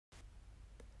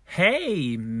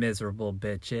Hey, miserable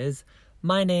bitches.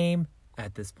 My name,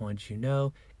 at this point you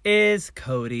know, is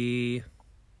Cody.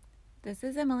 This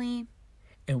is Emily.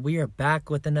 And we are back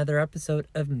with another episode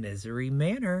of Misery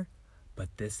Manor. But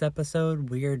this episode,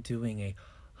 we are doing a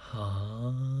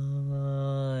haunted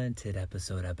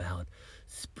episode about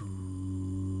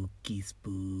spooky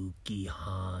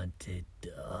haunted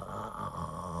dolls.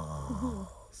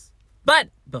 But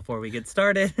before we get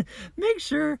started, make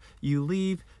sure you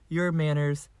leave your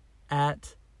manners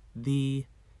at the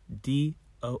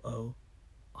DOO.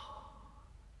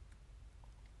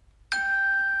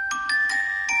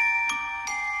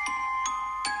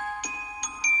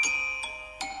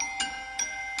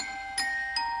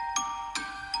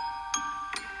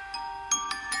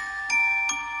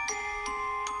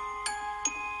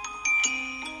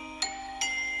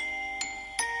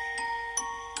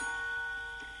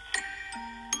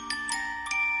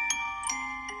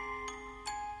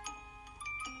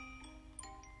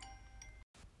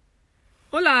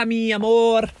 Hola, mi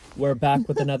amor. We're back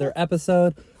with another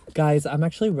episode. Guys, I'm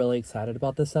actually really excited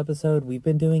about this episode. We've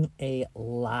been doing a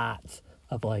lot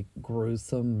of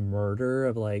gruesome murder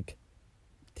of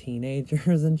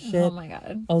teenagers and shit. Oh my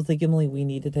god. I was like, Emily, we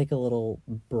need to take a little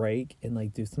break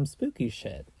and do some spooky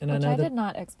shit. And Which I know I did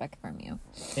not expect from you.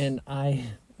 And I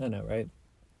know, right?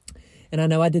 And I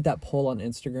know I did that poll on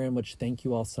Instagram, which thank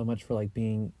you all so much for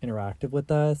being interactive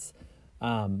with us.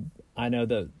 I know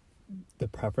that the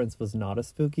preference was not a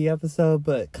spooky episode,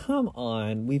 but come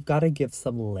on, we've got to give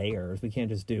some layers. We can't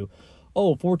just do,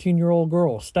 14-year-old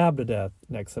girl stabbed to death.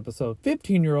 Next episode,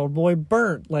 15-year-old boy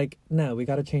burnt. No, we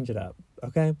got to change it up,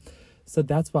 okay? So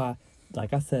that's why,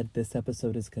 like I said, this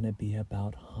episode is going to be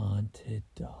about haunted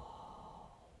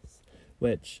dolls,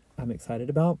 which I'm excited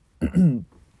about.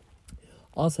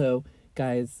 Also,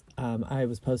 guys, I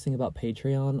was posting about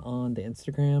Patreon on the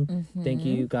Instagram. Mm-hmm. Thank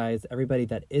you guys, everybody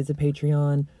that is a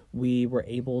Patreon. We were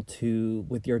able to,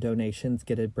 with your donations,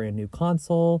 get a brand new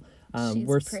console.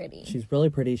 She's pretty. She's really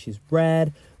pretty. She's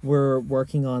red. We're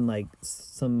working on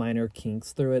some minor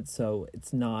kinks through it, so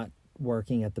it's not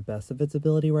working at the best of its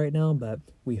ability right now, but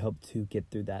we hope to get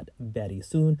through that very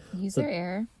soon. User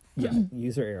error. Yeah,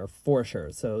 user error for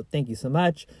sure. So thank you so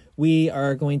much. We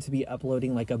are going to be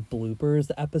uploading a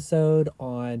bloopers episode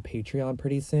on Patreon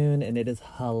pretty soon, and it is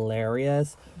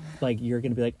hilarious. You're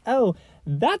going to be like, oh,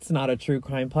 that's not a true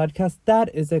crime podcast.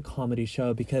 That is a comedy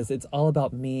show, because it's all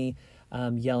about me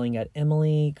yelling at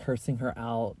Emily, cursing her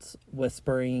out,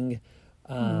 whispering.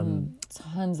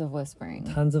 Tons of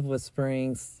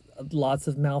whisperings. Lots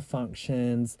of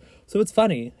malfunctions. So it's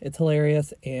funny, it's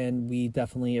hilarious, and we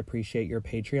definitely appreciate your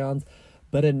Patreons.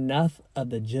 But enough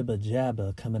of the jibba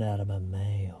jabba coming out of my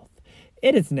mouth.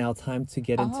 It is now time to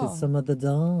get into some of the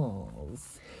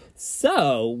dolls.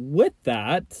 So with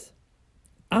that,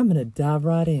 I'm gonna dive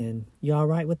right in. You all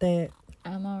right with that?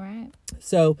 I'm all right.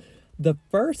 So the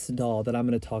first doll that I'm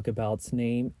gonna talk about's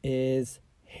name is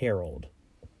Harold.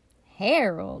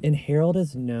 Harold. And Harold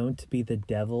is known to be the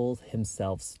devil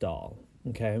himself's doll.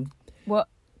 Okay? What?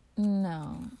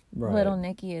 No. Right. Little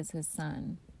Nicky is his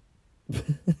son.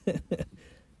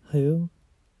 Who?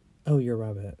 Oh, you're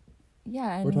right.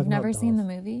 Yeah, and We're you've talking never about seen the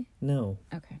dolls. movie? No.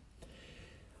 Okay.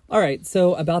 All right,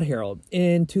 so about Harold.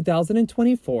 In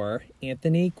 2024,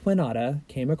 Anthony Quinata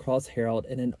came across Harold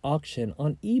in an auction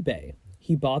on eBay.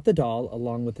 He bought the doll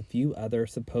along with a few other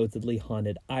supposedly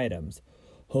haunted items,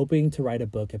 hoping to write a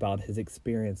book about his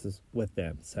experiences with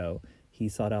them. So he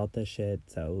sought out the shit,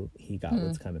 so he got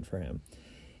what's coming for him.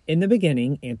 In the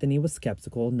beginning, Anthony was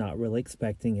skeptical, not really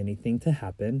expecting anything to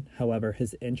happen. However,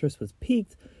 his interest was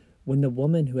piqued when the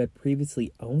woman who had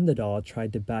previously owned the doll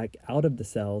tried to back out of the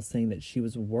sale, saying that she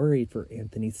was worried for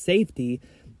Anthony's safety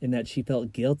and that she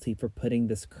felt guilty for putting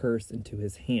this curse into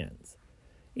his hands.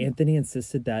 Anthony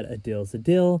insisted that a deal's a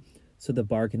deal, so the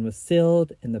bargain was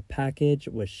sealed and the package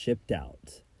was shipped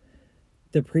out.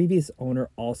 The previous owner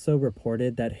also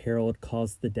reported that Harold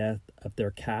caused the death of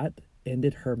their cat,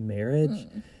 ended her marriage,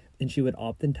 and she would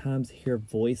oftentimes hear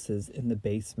voices in the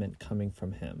basement coming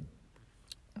from him.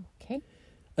 Okay.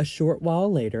 A short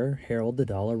while later, Harold the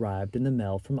doll arrived in the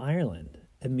mail from Ireland.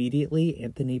 Immediately,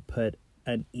 Anthony put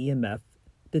an EMF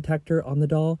detector on the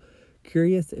doll,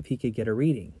 curious if he could get a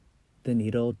reading. The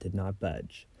needle did not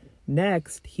budge.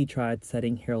 Next, he tried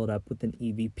setting Harold up with an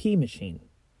EVP machine.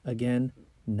 Again,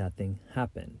 nothing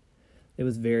happened. It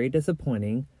was very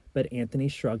disappointing, but Anthony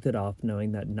shrugged it off,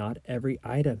 knowing that not every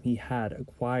item he had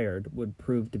acquired would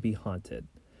prove to be haunted.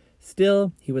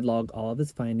 Still, he would log all of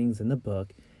his findings in the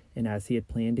book, and as he had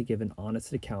planned to give an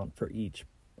honest account for each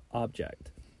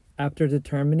object. After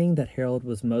determining that Harold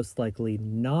was most likely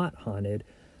not haunted,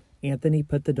 Anthony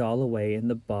put the doll away in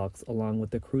the box along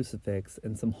with the crucifix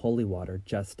and some holy water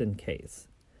just in case.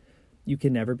 You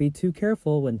can never be too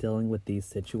careful when dealing with these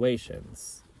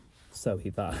situations. So he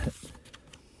thought.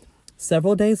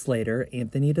 Several days later,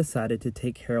 Anthony decided to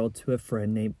take Harold to a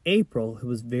friend named April who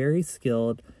was very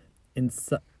skilled in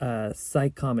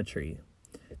psychometry.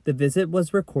 The visit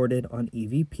was recorded on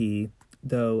EVP,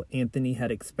 though Anthony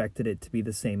had expected it to be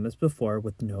the same as before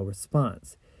with no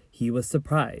response. He was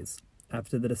surprised.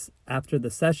 After the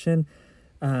session,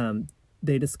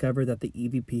 they discovered that the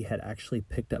EVP had actually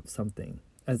picked up something.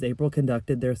 As April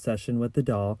conducted their session with the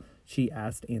doll, she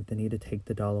asked Anthony to take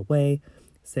the doll away,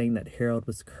 saying that Harold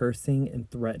was cursing and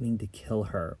threatening to kill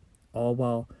her, all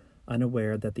while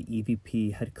unaware that the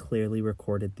EVP had clearly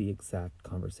recorded the exact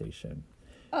conversation.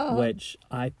 Oh. Which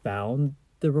I found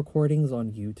the recordings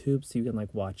on YouTube so you can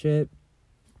watch it.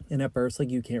 And at first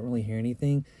you can't really hear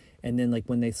anything. And then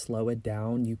when they slow it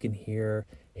down, you can hear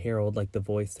Harold the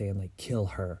voice saying kill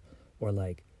her, or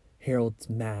Harold's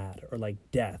mad, or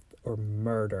death or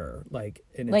murder,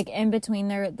 and it's in between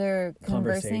their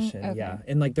conversation. Okay. Yeah.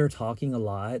 And they're talking a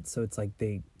lot, so it's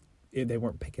they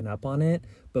weren't picking up on it,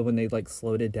 but when they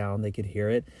slowed it down, they could hear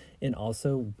it. And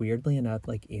also weirdly enough,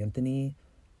 Anthony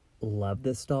loved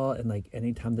this doll, and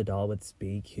anytime the doll would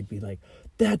speak, he'd be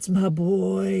that's my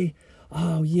boy.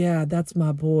 Oh yeah, that's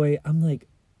my boy. I'm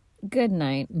good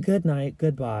night,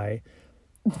 goodbye.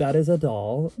 That is a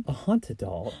doll, a haunted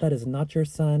doll. That is not your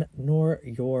son nor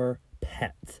your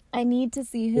pet. I need to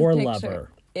see his or picture.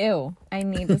 Lover. Ew, I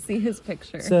need to see his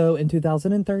picture. So in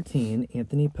 2013,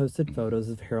 Anthony posted photos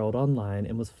of Harold online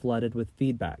and was flooded with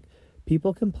feedback.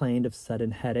 People complained of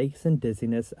sudden headaches and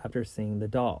dizziness after seeing the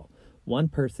doll. One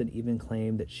person even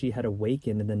claimed that she had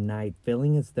awakened in the night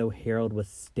feeling as though Harold was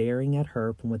staring at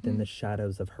her from within the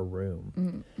shadows of her room.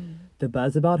 Mm-hmm. The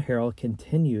buzz about Harold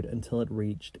continued until it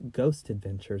reached Ghost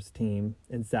Adventures team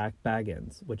and Zach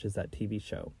Baggins, which is that TV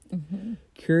show. Mm-hmm.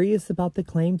 Curious about the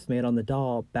claims made on the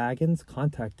doll, Baggins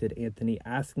contacted Anthony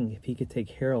asking if he could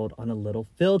take Harold on a little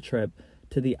field trip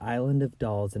to the Island of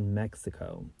Dolls in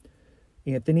Mexico.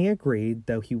 Anthony agreed,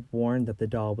 though he warned that the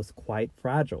doll was quite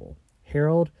fragile.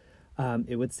 Harold,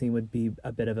 it would seem, would be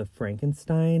a bit of a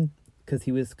Frankenstein because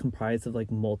he was comprised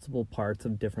of multiple parts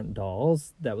of different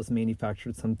dolls that was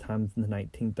manufactured sometimes in the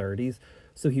 1930s.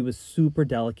 So he was super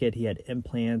delicate. He had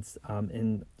implants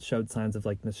and showed signs of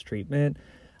mistreatment.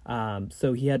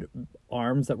 So he had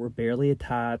arms that were barely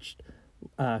attached,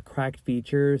 cracked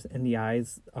features, and the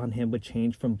eyes on him would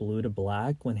change from blue to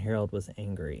black when Harold was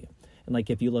angry. And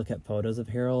if you look at photos of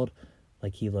Harold,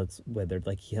 he looks withered.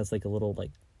 He has a little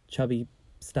chubby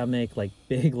stomach,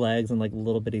 big legs, and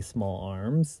little bitty small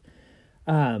arms.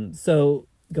 So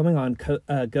going on,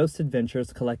 Ghost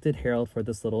Adventures collected Harold for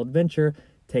this little adventure,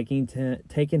 taking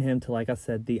him to, like I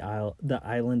said, the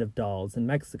Island of Dolls in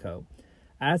Mexico.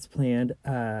 As planned,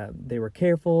 they were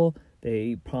careful.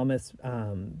 They promised,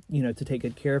 to take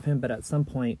good care of him. But at some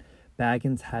point,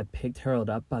 Baggins had picked Harold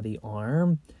up by the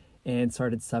arm and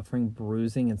started suffering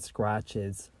bruising and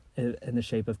scratches in the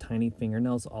shape of tiny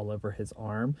fingernails all over his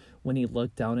arm. When he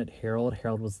looked down at Harold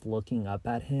was looking up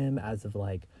at him as if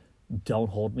don't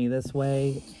hold me this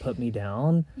way, put me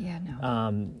down. Yeah, no.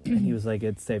 And he was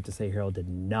it's safe to say Harold did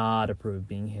not approve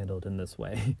being handled in this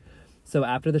way. So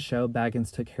after the show,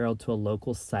 Baggins took Harold to a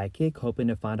local psychic, hoping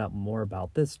to find out more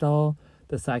about this doll.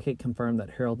 The psychic confirmed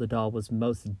that Harold the doll was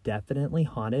most definitely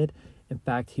haunted. In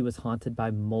fact, he was haunted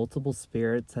by multiple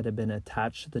spirits that had been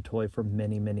attached to the toy for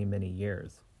many, many, many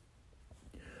years.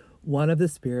 One of the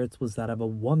spirits was that of a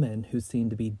woman who seemed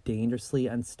to be dangerously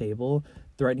unstable,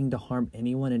 threatening to harm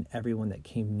anyone and everyone that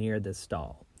came near this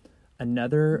doll.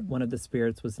 Another one of the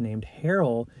spirits was named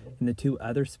Harold, and the two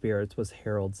other spirits was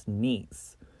Harold's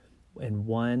niece, and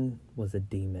one was a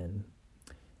demon.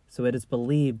 So it is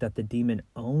believed that the demon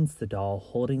owns the doll,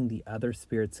 holding the other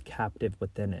spirits captive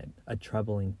within it. A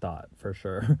troubling thought, for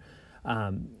sure.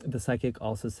 The psychic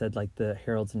also said, the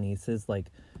Harold's nieces,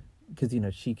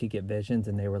 because she could get visions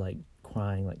and they were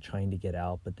crying, trying to get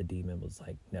out, but the demon was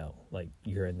no,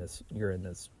 you're in this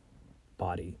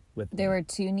body with there me. Were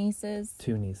two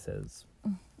nieces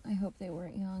I hope they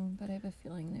weren't young, but I have a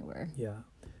feeling they were. Yeah.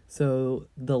 So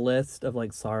the list of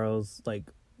sorrows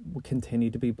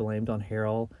continue to be blamed on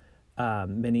Harold.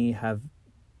 Many have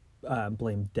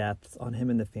blamed deaths on him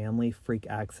and the family, freak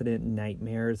accident,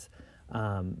 nightmares,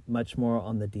 much more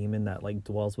on the demon that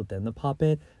dwells within the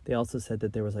puppet. They also said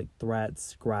that there was threats,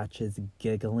 scratches,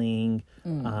 giggling,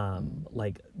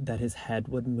 that his head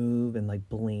would move and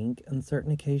blink on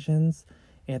certain occasions.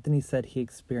 Anthony said he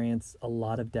experienced a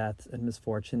lot of deaths and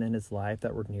misfortune in his life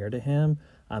that were near to him,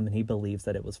 and he believes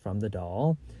that it was from the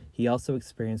doll. He also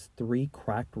experienced 3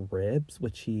 cracked ribs,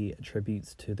 which he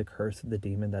attributes to the curse of the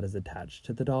demon that is attached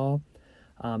to the doll.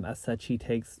 As such, he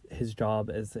takes his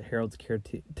job as Harold's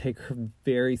caretaker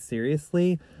very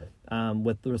seriously,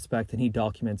 with respect, and he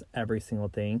documents every single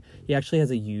thing. He actually has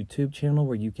a YouTube channel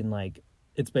where you can, like,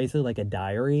 it's basically like a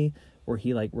diary where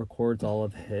he, like, records all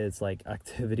of his, like,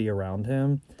 activity around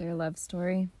him. Their love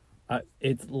story.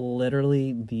 It's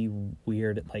literally the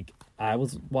weird, like, I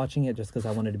was watching it just because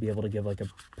I wanted to be able to give, like, a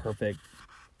perfect,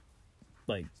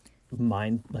 like,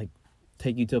 mind, like,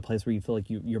 take you to a place where you feel like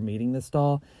you're meeting this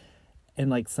doll. And,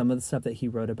 like, some of the stuff that he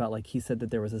wrote about, like, he said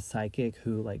that there was a psychic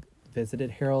who, like, visited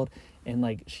Harold, and,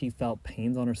 like, she felt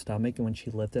pains on her stomach, and when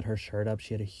she lifted her shirt up,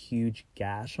 she had a huge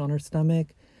gash on her stomach.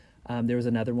 There was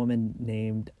another woman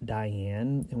named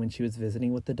Diane, and when she was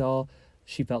visiting with the doll,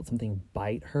 she felt something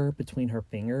bite her between her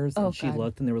fingers, and she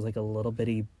looked, and there was, like, a little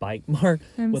bitty bite mark.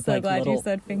 I'm with, so like, glad you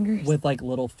said fingers. With, like,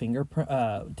 little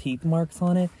teeth marks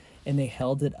on it. And they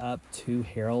held it up to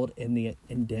Harold, and the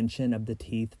indentation of the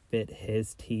teeth fit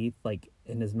his teeth, like,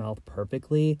 in his mouth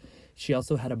perfectly. She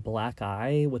also had a black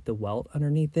eye with the welt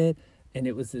underneath it, and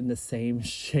it was in the same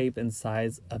shape and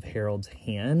size of Harold's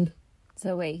hand.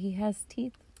 So wait, he has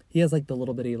teeth? He has, like, the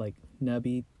little bitty, like,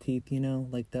 nubby teeth, you know,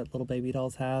 like that little baby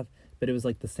dolls have. But it was,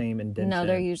 like, the same indentation. No,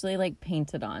 they're usually, like,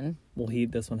 painted on. Well,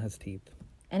 this one has teeth.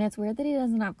 And it's weird that he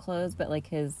doesn't have clothes, but, like,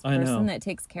 his person that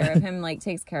takes care of him, like,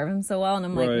 takes care of him so well. And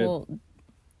I'm like, well...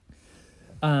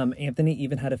 Anthony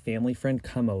even had a family friend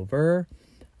come over,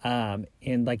 and,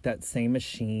 like, that same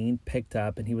machine picked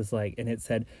up, and he was like, and it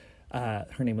said,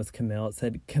 her name was Camille. It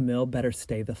said, "Camille better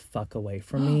stay the fuck away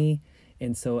from me."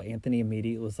 And so Anthony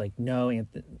immediately was like, no,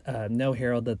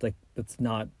 Harold, that's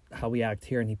not how we act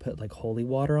here. And he put, like, holy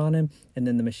water on him. And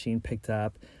then the machine picked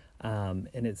up, and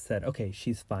it said, okay,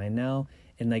 she's fine now.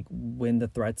 And, like, when the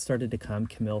threats started to come,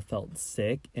 Camille felt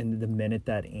sick. And the minute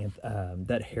that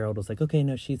that Harold was like, okay,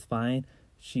 no, she's fine,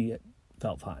 she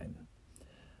felt fine.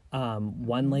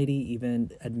 One lady even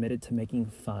admitted to making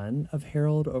fun of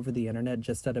Harold over the internet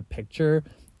just at a picture.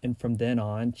 And from then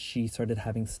on, she started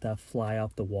having stuff fly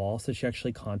off the wall. So she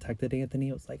actually contacted Anthony.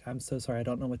 It was like, I'm so sorry, I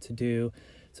don't know what to do.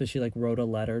 So she, like, wrote a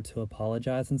letter to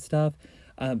apologize and stuff.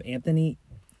 Anthony,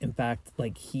 in fact,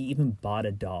 like, he even bought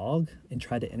a dog and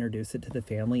tried to introduce it to the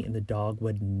family, and the dog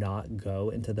would not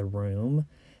go into the room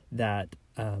that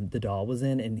the doll was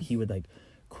in, and he would, like,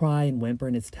 cry and whimper,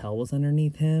 and his tail was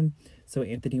underneath him. So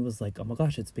Anthony was like, oh my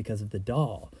gosh, it's because of the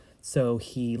doll. So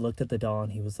he looked at the doll,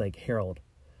 and he was like, Harold,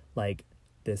 like,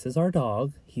 this is our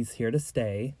dog. He's here to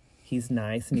stay. He's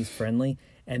nice and he's friendly.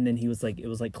 And then he was like, it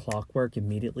was like clockwork.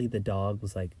 Immediately the dog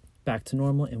was like back to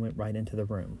normal and went right into the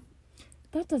room.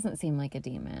 That doesn't seem like a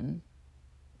demon.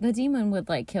 The demon would,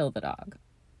 like, kill the dog.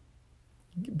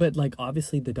 But, like,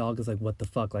 obviously the dog is like, what the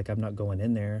fuck? Like, I'm not going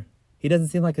in there. He doesn't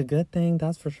seem like a good thing,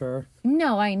 that's for sure.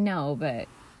 No, I know, but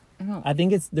I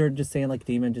think they're just saying, like,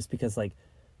 demon just because, like,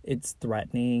 it's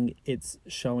threatening. It's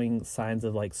showing signs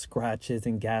of, like, scratches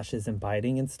and gashes and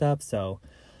biting and stuff. So,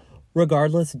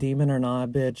 regardless, demon or not,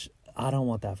 bitch, I don't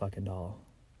want that fucking doll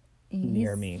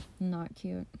near me. Not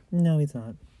cute. No, he's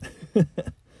not.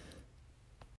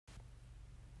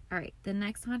 All right, the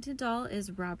next haunted doll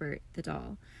is Robert the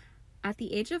doll. At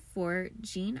the age of 4,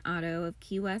 Jean Otto of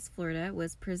Key West, Florida,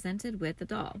 was presented with the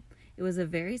doll. It was a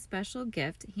very special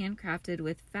gift, handcrafted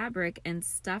with fabric and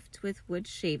stuffed with wood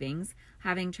shavings,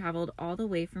 having traveled all the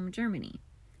way from Germany.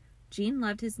 Jean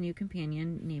loved his new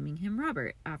companion, naming him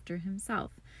Robert, after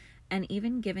himself, and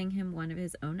even giving him one of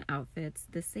his own outfits,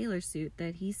 the sailor suit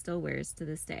that he still wears to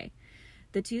this day.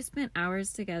 The two spent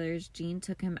hours together as Jean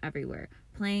took him everywhere,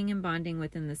 playing and bonding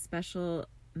within the special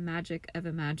magic of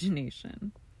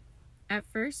imagination. At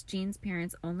first, Jean's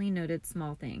parents only noted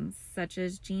small things, such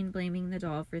as Jean blaming the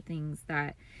doll for things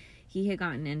that he had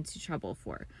gotten into trouble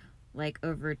for, like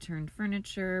overturned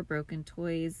furniture, broken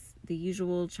toys, the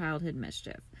usual childhood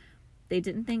mischief. They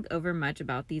didn't think over much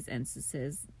about these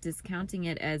instances, discounting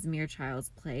it as mere child's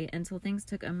play until things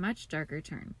took a much darker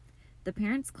turn. The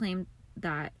parents claimed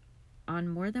that on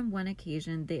more than one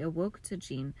occasion they awoke to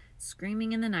Jean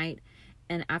screaming in the night,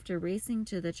 and after racing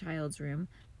to the child's room,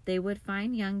 they would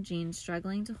find young Jean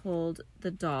struggling to hold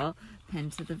the doll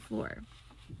pinned to the floor.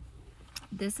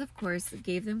 This, of course,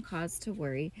 gave them cause to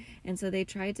worry, and so they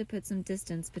tried to put some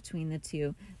distance between the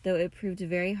two, though it proved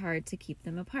very hard to keep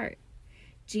them apart.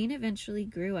 Jean eventually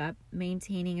grew up,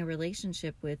 maintaining a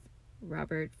relationship with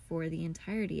Robert for the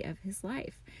entirety of his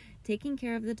life, taking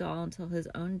care of the doll until his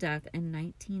own death in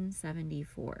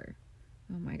 1974.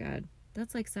 Oh my God,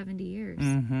 that's like 70 years.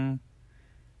 Mm-hmm.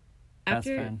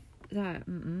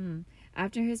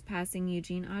 After his passing,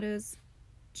 Eugene Otto's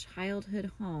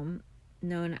childhood home,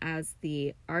 known as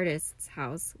the Artist's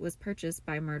House, was purchased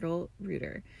by Myrtle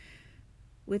Reuter.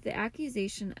 With the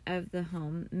accusation of the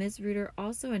home, Miss Reuter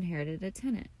also inherited a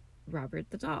tenant, Robert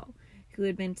the doll, who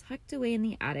had been tucked away in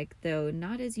the attic, though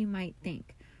not as you might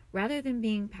think. Rather than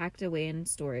being packed away in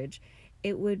storage,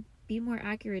 it would be more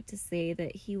accurate to say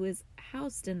that he was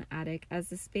housed in the attic, as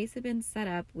the space had been set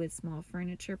up with small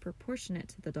furniture proportionate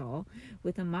to the doll,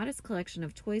 with a modest collection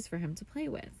of toys for him to play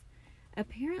with.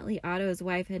 Apparently, Otto's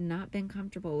wife had not been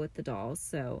comfortable with the doll,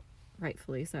 so,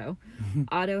 rightfully so,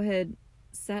 Otto had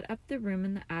set up the room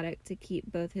in the attic to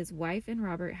keep both his wife and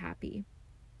Robert happy.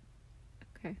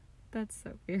 Okay, that's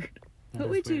so weird. What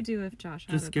would you do if Josh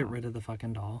had a doll? Just get rid of the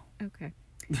fucking doll. Okay.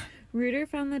 Reuter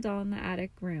found the doll in the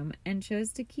attic room and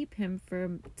chose to keep him for a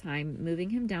time, moving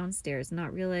him downstairs,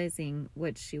 not realizing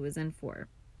what she was in for.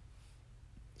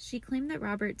 She claimed that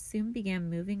Robert soon began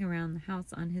moving around the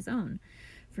house on his own,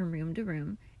 from room to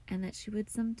room, and that she would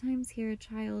sometimes hear a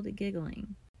child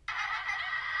giggling.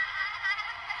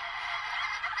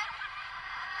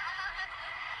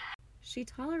 She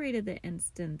tolerated the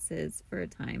instances for a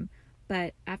time,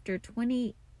 but after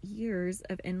 20 years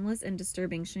of endless and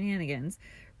disturbing shenanigans,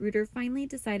 Reuter finally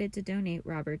decided to donate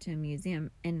Robert to a museum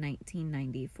in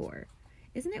 1994.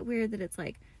 Isn't it weird that it's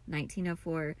like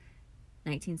 1904,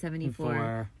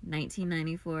 1974,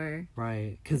 1994?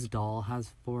 Right, because doll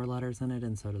has 4 letters in it,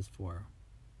 and so does 4.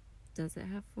 Does it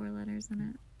have 4 letters in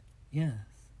it? Yes.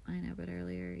 I know, but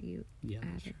earlier you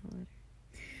added a letter.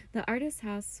 The Artist's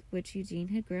House, which Eugene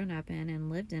had grown up in and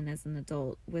lived in as an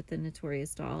adult with the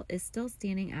notorious doll, is still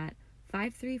standing at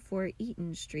 534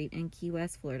 Eaton Street in Key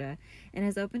West, Florida, and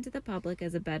is open to the public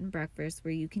as a bed and breakfast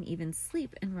where you can even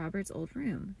sleep in Robert's old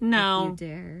room. No. If you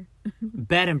dare.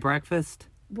 Bed and breakfast?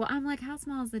 Well, I'm like, how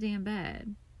small is the damn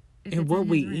bed? And what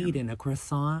we eat in a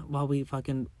croissant while we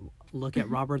fucking look at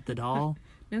Robert the doll?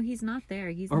 No, he's not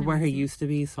there. He's or where he used to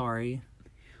be, sorry.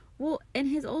 Well, and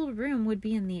his old room would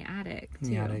be in the attic, too.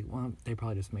 The attic? Well, they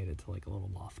probably just made it to like a little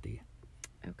lofty.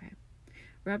 Okay.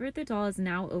 Robert the doll is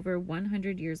now over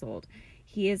 100 years old.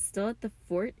 He is still at the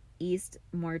Fort East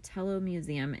Martello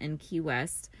Museum in Key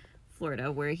West,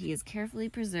 Florida, where he is carefully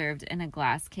preserved in a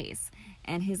glass case.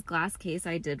 And his glass case,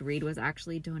 I did read, was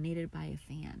actually donated by a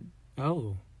fan.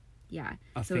 Oh. Yeah.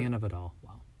 A fan of a doll.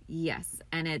 Wow. Yes.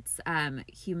 And it's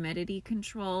humidity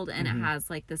controlled, and it has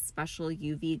like this special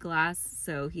UV glass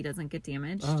so he doesn't get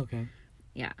damaged. Oh, okay.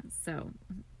 Yeah. So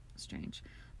strange.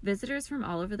 Visitors from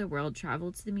all over the world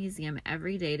travel to the museum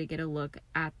every day to get a look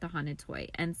at the haunted toy,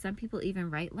 and some people even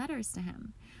write letters to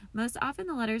him. Most often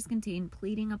the letters contain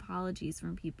pleading apologies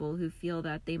from people who feel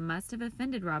that they must have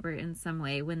offended Robert in some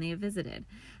way when they have visited,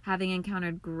 having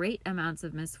encountered great amounts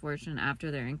of misfortune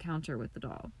after their encounter with the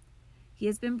doll. He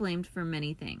has been blamed for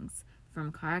many things,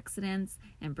 from car accidents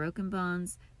and broken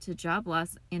bones to job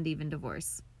loss and even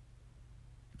divorce.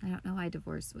 I don't know why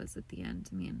divorce was at the end.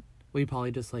 I mean... Well, he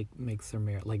probably just, like, makes their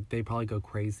marriage... Like, they probably go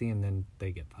crazy, and then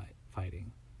they get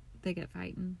fighting. They get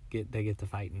fighting? They get to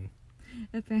fighting.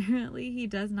 Apparently, he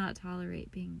does not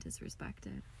tolerate being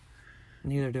disrespected.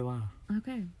 Neither do I.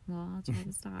 Okay, well, I'll try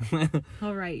to stop.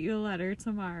 I'll write you a letter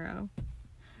tomorrow.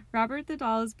 Robert the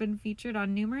doll has been featured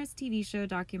on numerous TV show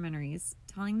documentaries,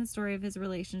 telling the story of his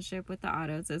relationship with the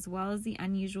Ottos, as well as the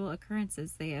unusual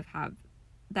occurrences that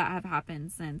have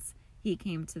happened since he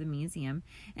came to the museum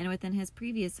and within his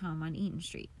previous home on Eaton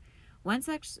Street. One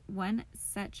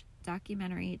such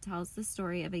documentary tells the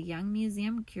story of a young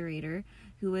museum curator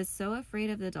who was so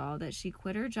afraid of the doll that she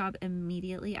quit her job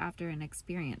immediately after an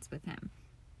experience with him.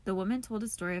 The woman told a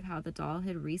story of how the doll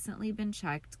had recently been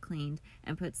checked, cleaned,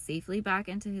 and put safely back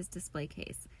into his display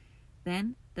case.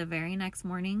 Then, the very next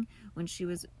morning, when she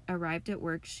arrived at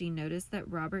work, she noticed that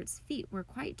Robert's feet were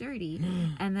quite dirty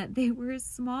and that there were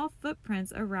small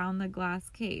footprints around the glass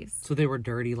case. So they were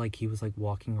dirty, like he was like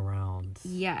walking around.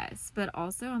 Yes, but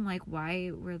also I'm like,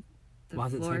 why were the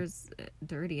floors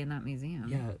dirty in that museum?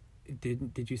 Yeah,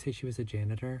 did you say she was a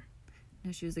janitor?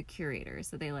 No, she was a curator.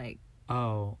 So they like.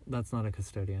 Oh, that's not a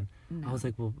custodian. No. I was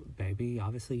like, well, baby,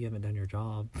 obviously you haven't done your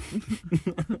job.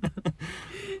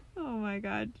 Oh my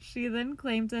God. She then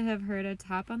claimed to have heard a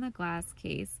tap on the glass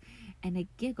case and a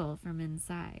giggle from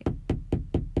inside.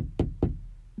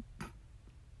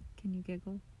 Can you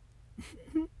giggle?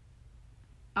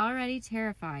 Already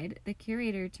terrified, the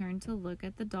curator turned to look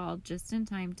at the doll just in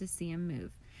time to see him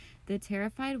move. The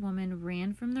terrified woman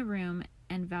ran from the room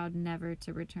and vowed never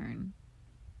to return.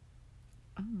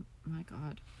 Oh my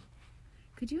God.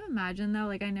 Could you imagine though?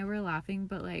 Like, I know we're laughing,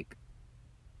 but like...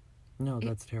 No,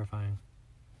 that's terrifying.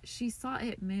 She saw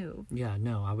it move. Yeah,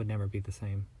 no, I would never be the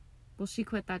same. Well, she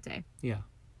quit that day. Yeah.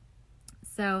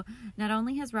 So, not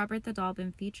only has Robert the Doll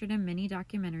been featured in many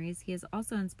documentaries, he has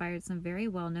also inspired some very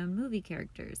well-known movie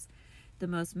characters. The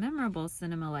most memorable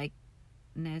cinema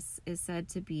likeness is said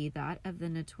to be that of the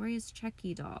notorious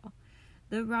Chucky doll.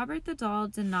 Though Robert the Doll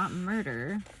did not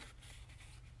murder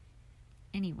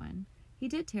anyone, he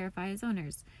did terrify his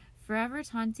owners, forever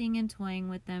taunting and toying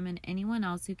with them and anyone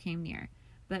else who came near.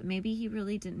 But maybe he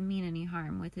really didn't mean any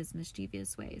harm with his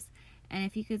mischievous ways. And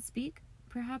if he could speak,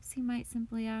 perhaps he might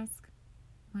simply ask,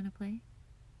 "Want to play?"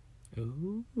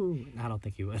 Ooh, I don't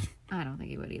think he would. I don't think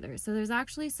he would either. So there's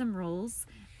actually some rules.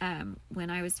 When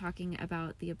I was talking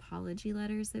about the apology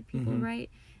letters that people write,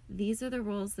 these are the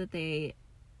rules that they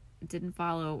didn't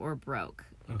follow or broke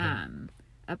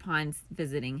upon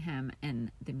visiting him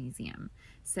in the museum.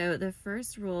 So the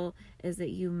first rule is that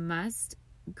you must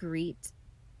greet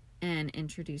and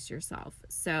introduce yourself.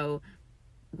 So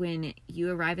when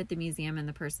you arrive at the museum and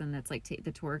the person that's like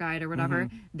the tour guide or whatever,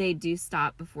 they do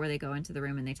stop before they go into the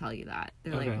room and they tell you that.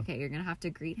 They're like, okay, you're going to have to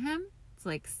greet him. It's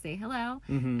like, say hello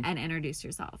and introduce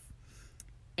yourself.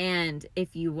 And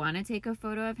if you want to take a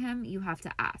photo of him, you have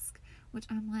to ask, which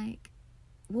I'm like,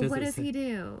 well, what does he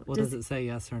do? Well, does it say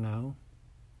yes or no?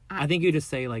 I think you just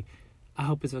say, like, I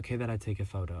hope it's okay that I take a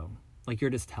photo. Like, you're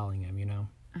just telling him, you know?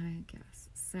 I guess.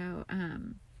 So,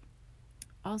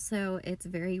 also, it's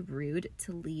very rude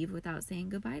to leave without saying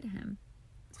goodbye to him.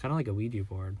 It's kind of like a Ouija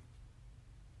board.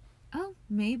 Oh,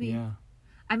 maybe. Yeah.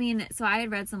 I mean, so I had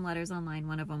read some letters online.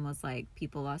 One of them was like,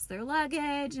 people lost their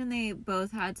luggage and they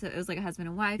both had to, it was like a husband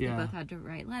and wife. Yeah. They both had to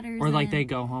write letters. Or like they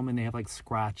go home and they have like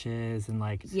scratches and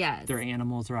like their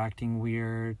animals are acting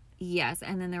weird. Yes.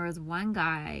 And then there was one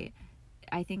guy,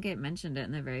 I think it mentioned it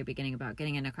in the very beginning about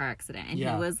getting in a car accident. And he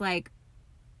was like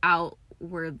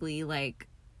outwardly like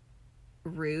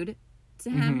rude to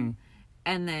him.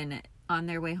 And then on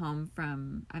their way home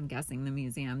from, I'm guessing, the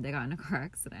museum, they got in a car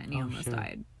accident and he almost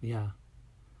died. Yeah.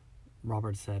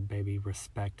 Robert said, baby,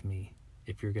 respect me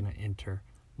if you're going to enter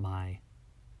my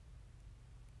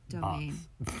domain.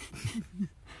 Box.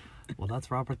 Well,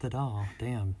 that's Robert the Doll.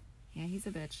 Damn. Yeah, he's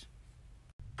a bitch.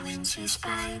 Wincy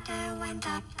spider went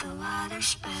up the water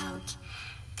spout.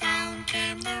 Down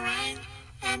came the rain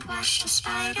and washed the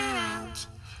spider out.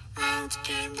 Out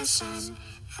came the sun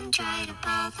and dried up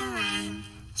all the rain.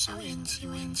 So Incy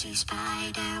Wincy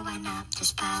Spider went up the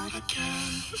spout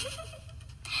again.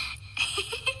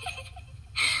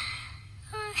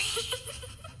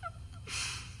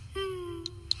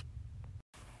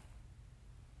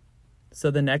 So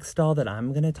the next doll that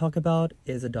I'm going to talk about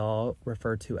is a doll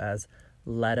referred to as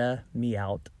Letta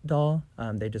Meout doll.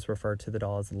 They just refer to the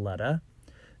doll as Letta.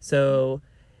 So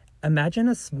imagine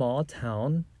a small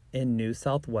town in New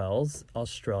South Wales,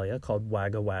 Australia, called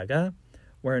Wagga Wagga,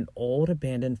 where an old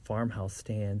abandoned farmhouse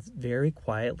stands very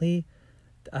quietly,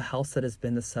 a house that has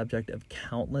been the subject of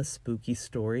countless spooky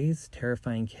stories,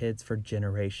 terrifying kids for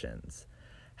generations.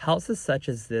 Houses such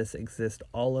as this exist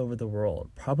all over the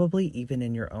world, probably even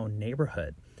in your own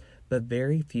neighborhood, but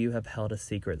very few have held a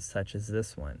secret such as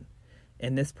this one.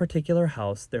 In this particular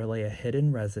house, there lay a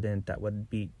hidden resident that would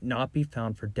not be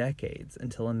found for decades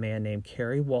until a man named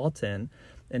Kerry Walton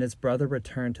and his brother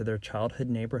returned to their childhood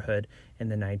neighborhood in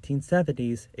the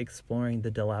 1970s, exploring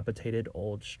the dilapidated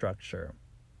old structure.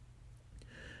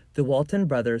 The Walton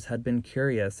brothers had been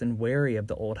curious and wary of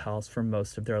the old house for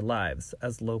most of their lives,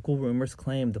 as local rumors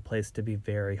claimed the place to be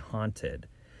very haunted.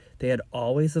 They had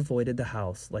always avoided the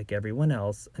house like everyone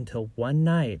else until one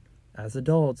night, as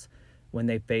adults, when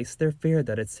they faced their fear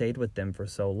that had stayed with them for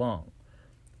so long.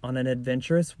 On an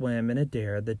adventurous whim and a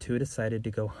dare, the two decided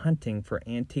to go hunting for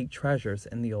antique treasures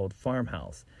in the old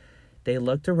farmhouse. They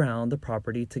looked around the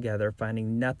property together,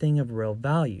 finding nothing of real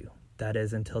value. That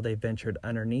is, until they ventured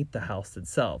underneath the house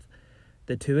itself.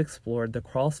 The two explored the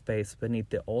crawl space beneath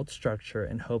the old structure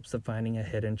in hopes of finding a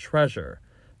hidden treasure,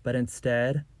 but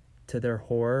instead, to their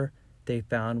horror, they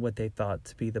found what they thought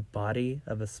to be the body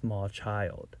of a small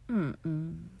child.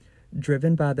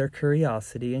 Driven by their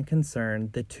curiosity and concern,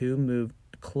 the two moved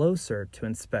closer to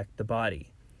inspect the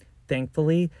body.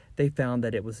 Thankfully, they found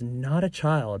that it was not a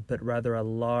child, but rather a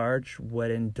large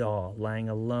wooden doll lying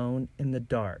alone in the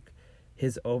dark,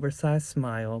 his oversized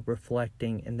smile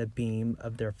reflecting in the beam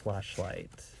of their flashlight.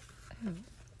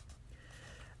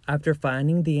 After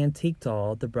finding the antique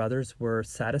doll, the brothers were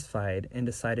satisfied and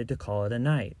decided to call it a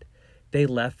night. They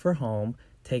left for home,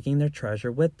 taking their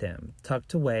treasure with them,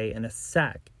 tucked away in a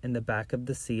sack in the back of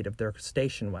the seat of their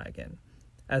station wagon.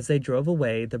 As they drove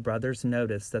away, the brothers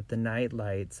noticed that the night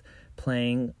lights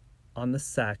playing on the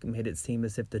sack made it seem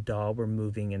as if the doll were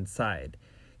moving inside.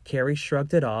 Carrie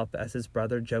shrugged it off as his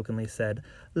brother jokingly said,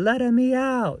 "Let me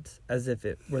out," as if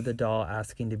it were the doll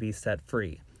asking to be set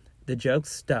free. The joke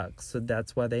stuck, so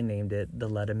that's why they named it the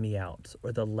Let Me Out,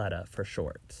 or the Letta for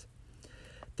short.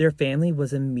 Their family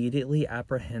was immediately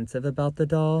apprehensive about the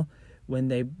doll. When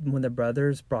the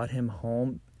brothers brought him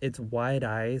home, its wide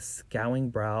eyes, scowling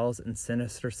brows, and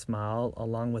sinister smile,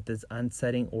 along with its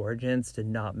unsettling origins, did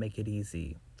not make it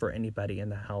easy for anybody in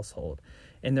the household,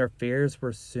 and their fears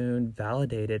were soon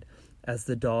validated as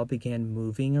the doll began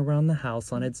moving around the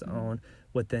house on its own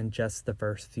within just the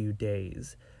first few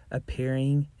days,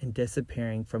 appearing and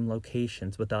disappearing from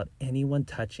locations without anyone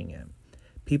touching it.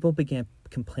 People began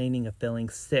complaining of feeling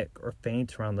sick or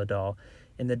faint around the doll,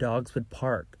 and the dogs would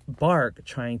bark,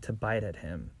 trying to bite at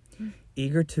him.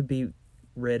 Eager to get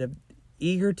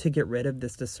rid of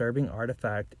this disturbing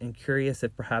artifact and curious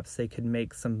if perhaps they could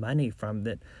make some money from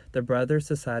it, the brothers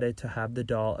decided to have the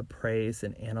doll appraised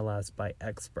and analyzed by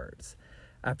experts.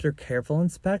 After careful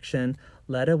inspection,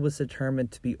 Letta was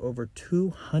determined to be over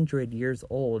 200 years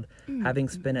old, having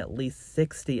spent at least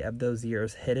 60 of those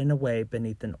years hidden away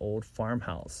beneath an old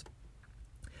farmhouse.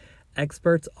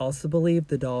 Experts also believe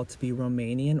the doll to be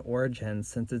Romanian origin,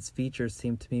 since its features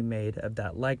seem to be made of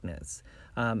that likeness.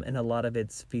 And a lot of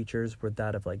its features were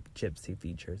that of like gypsy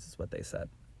features, is what they said.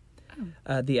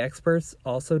 The experts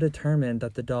also determined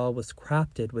that the doll was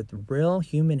crafted with real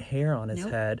human hair on its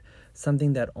head,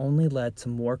 something that only led to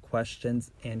more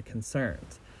questions and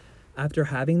concerns. After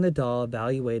having the doll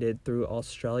evaluated through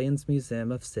Australian's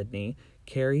Museum of Sydney,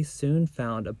 Carrie soon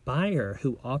found a buyer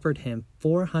who offered him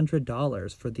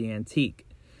 $400 for the antique.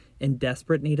 In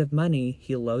desperate need of money,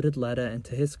 he loaded Letta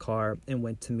into his car and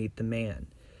went to meet the man.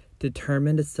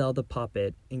 Determined to sell the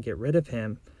puppet and get rid of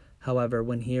him, however,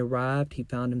 when he arrived, he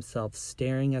found himself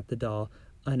staring at the doll,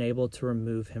 unable to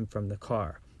remove him from the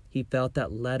car. He felt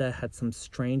that Letta had some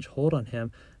strange hold on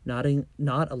him, not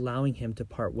allowing him to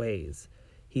part ways.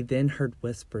 He then heard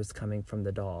whispers coming from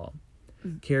the doll.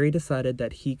 Carrie decided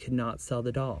that he could not sell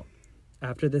the doll.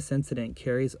 After this incident,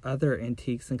 Carrie's other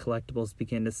antiques and collectibles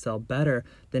began to sell better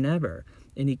than ever,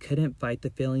 and he couldn't fight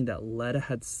the feeling that Letta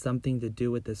had something to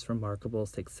do with this remarkable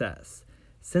success.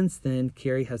 Since then,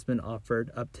 Carrie has been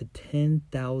offered up to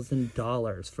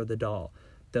 $10,000 for the doll,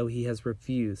 though he has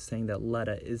refused, saying that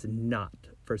Letta is not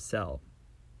for sale.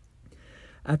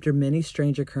 After many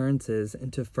strange occurrences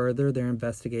and to further their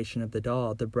investigation of the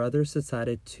doll, the brothers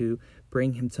decided to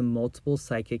bring him to multiple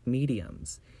psychic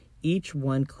mediums. Each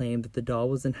one claimed that the doll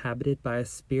was inhabited by a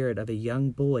spirit of a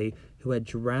young boy who had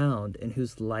drowned and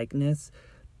whose likeness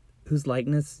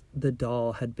the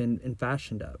doll had been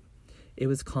fashioned of. It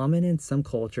was common in some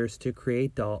cultures to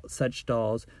create such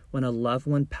dolls when a loved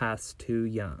one passed too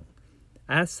young.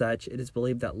 As such, it is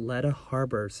believed that Letta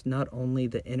harbors not only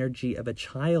the energy of a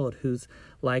child whose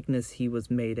likeness he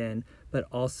was made in, but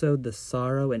also the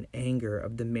sorrow and anger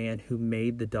of the man who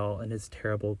made the doll in his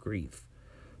terrible grief.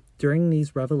 During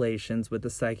these revelations with the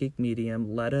psychic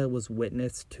medium, Letta was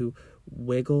witnessed to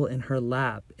wiggle in her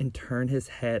lap and turn his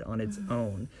head on its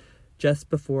own, just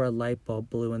before a light bulb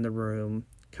blew in the room,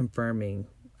 confirming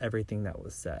everything that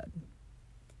was said.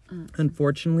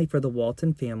 Fortunately for the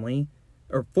Walton family,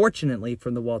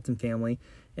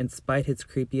 in spite its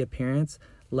creepy appearance,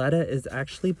 Letta is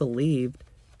actually believed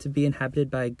to be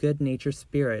inhabited by a good-natured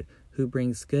spirit who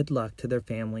brings good luck to their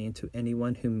family and to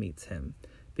anyone who meets him.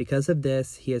 Because of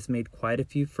this, he has made quite a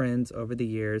few friends over the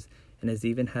years and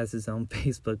even has his own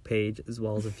Facebook page, as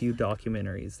well as a few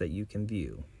documentaries that you can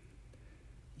view.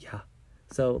 Yeah.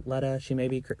 So Letta, he may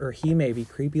be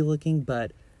creepy looking,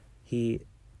 but he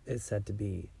is said to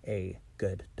be a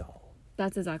good doll.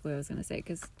 That's exactly what I was going to say,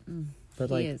 because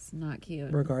he is not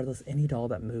cute. Regardless, any doll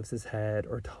that moves his head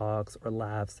or talks or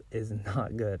laughs is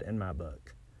not good in my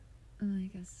book. I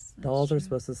guess dolls are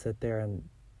supposed to sit there and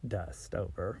dust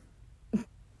over.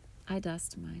 I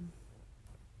dust mine.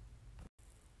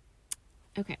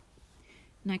 Okay.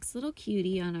 Next little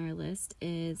cutie on our list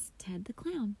is Ted the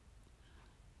Clown.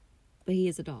 But he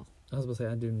is a doll. I was going to say,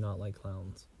 I do not like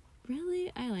clowns.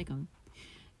 Really? I like them.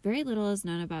 Very little is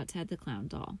known about Ted the Clown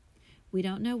doll. We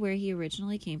don't know where he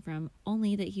originally came from,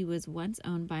 only that he was once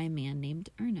owned by a man named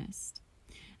Ernest.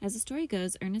 As the story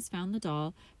goes, Ernest found the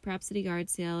doll, perhaps at a yard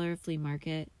sale or a flea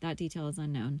market. That detail is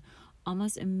unknown.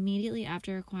 Almost immediately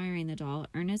after acquiring the doll,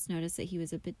 Ernest noticed that he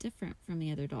was a bit different from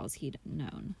the other dolls he'd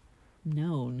known.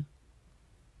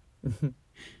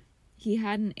 He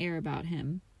had an air about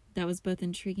him that was both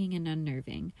intriguing and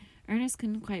unnerving. Ernest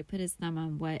couldn't quite put his thumb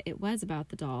on what it was about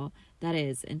the doll, that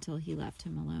is, until he left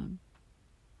him alone.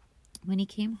 When he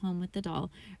came home with the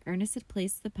doll, Ernest had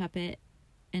placed the puppet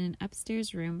in an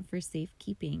upstairs room for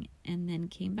safekeeping and then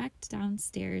came back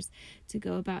downstairs to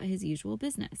go about his usual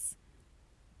business.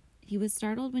 He was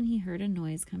startled when he heard a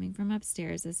noise coming from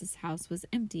upstairs as his house was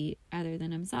empty other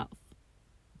than himself.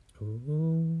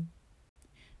 Ooh.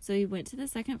 So he went to the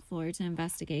second floor to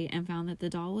investigate and found that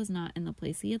the doll was not in the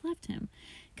place he had left him.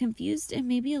 Confused and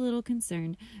maybe a little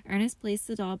concerned, Ernest placed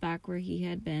the doll back where he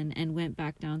had been and went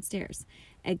back downstairs.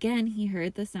 Again, he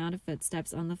heard the sound of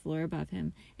footsteps on the floor above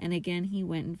him, and again he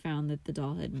went and found that the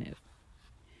doll had moved.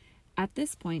 At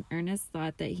this point, Ernest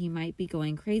thought that he might be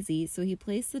going crazy, so he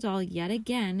placed the doll yet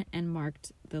again and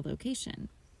marked the location.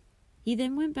 He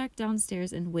then went back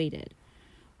downstairs and waited.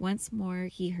 Once more,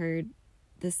 he heard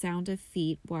the sound of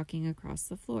feet walking across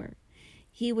the floor.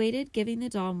 He waited, giving the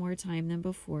doll more time than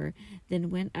before,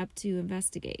 then went up to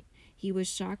investigate. He was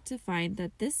shocked to find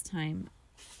that this time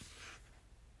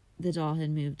the doll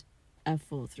had moved a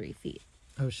full 3 feet.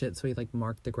 Oh shit, so he like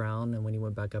marked the ground, and when he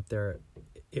went back up there,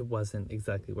 it wasn't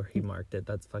exactly where he marked it.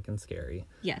 That's fucking scary.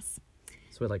 Yes.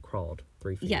 So it like crawled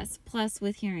 3 feet. Yes, plus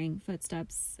with hearing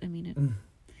footsteps,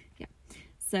 yeah.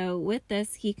 So with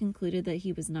this, he concluded that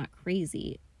he was not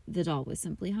crazy. The doll was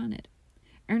simply haunted.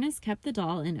 Ernest kept the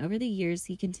doll, and over the years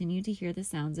he continued to hear the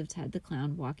sounds of Ted the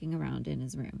Clown walking around in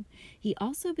his room. He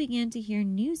also began to hear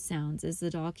new sounds as the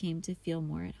doll came to feel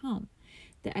more at home.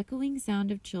 The echoing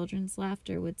sound of children's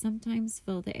laughter would sometimes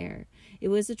fill the air. It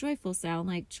was a joyful sound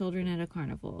like children at a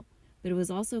carnival, but it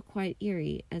was also quite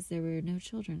eerie as there were no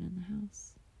children in the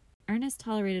house. Ernest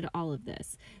tolerated all of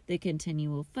this, the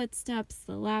continual footsteps,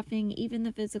 the laughing, even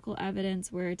the physical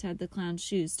evidence where Ted the Clown's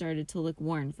shoes started to look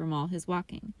worn from all his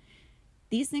walking.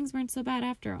 These things weren't so bad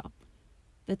after all.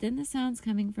 But then the sounds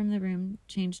coming from the room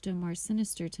changed to a more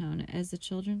sinister tone as the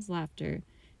children's laughter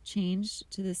changed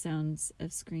to the sounds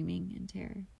of screaming and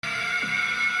terror.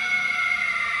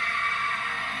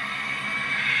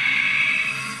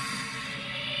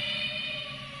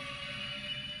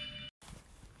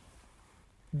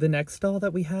 The next doll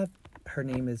that we have, her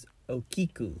name is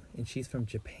Okiku, and she's from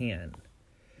Japan.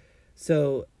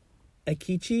 So,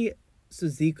 Akichi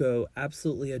Suzuko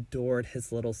absolutely adored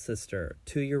his little sister,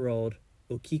 2-year-old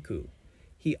Okiku.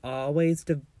 He always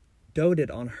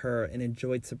doted on her and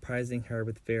enjoyed surprising her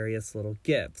with various little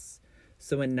gifts.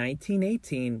 So in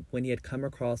 1918, when he had come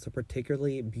across a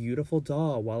particularly beautiful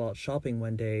doll while out shopping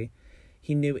one day,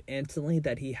 he knew instantly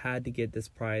that he had to get this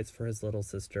prize for his little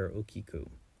sister Okiku.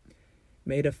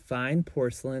 Made of fine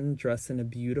porcelain, dressed in a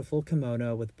beautiful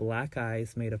kimono with black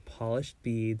eyes made of polished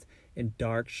beads and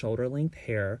dark shoulder-length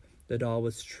hair, the doll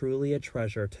was truly a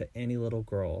treasure to any little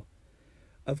girl.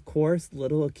 Of course,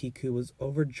 little Okiku was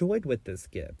overjoyed with this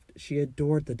gift. She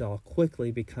adored the doll,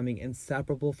 quickly becoming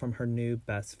inseparable from her new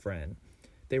best friend.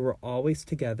 They were always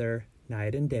together,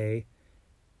 night and day.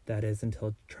 That is,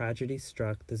 until tragedy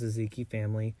struck the Suzuki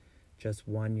family just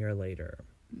 1 year later.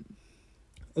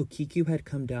 Okiku had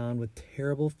come down with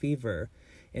terrible fever,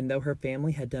 and though her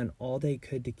family had done all they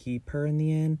could to keep her in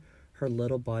the end, her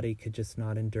little body could just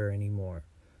not endure anymore.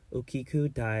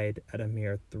 Okiku died at a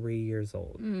mere 3 years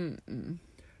old.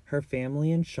 Her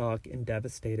family, in shock and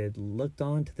devastated, looked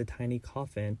on to the tiny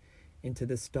coffin and to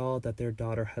this doll that their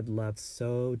daughter had loved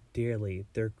so dearly,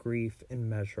 their grief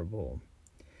immeasurable.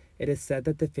 It is said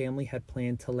that the family had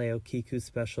planned to lay Okiku's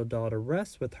special doll to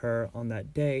rest with her on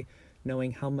that day,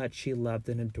 knowing how much she loved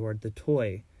and adored the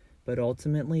toy, but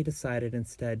ultimately decided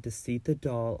instead to seat the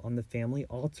doll on the family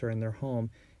altar in their home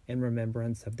in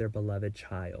remembrance of their beloved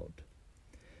child.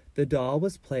 The doll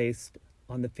was placed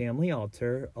on the family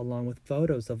altar along with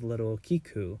photos of little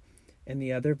Okiku and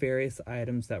the other various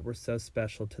items that were so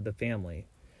special to the family.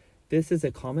 This is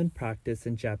a common practice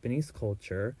in Japanese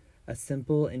culture, a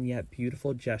simple and yet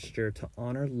beautiful gesture to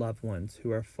honor loved ones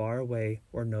who are far away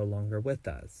or no longer with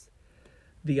us.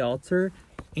 The altar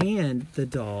and the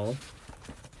doll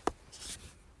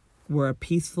were a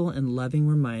peaceful and loving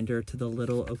reminder to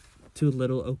little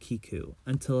Okiku,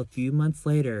 until a few months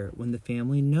later when the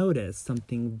family noticed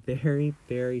something very,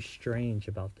 very strange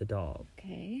about the doll.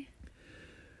 Okay.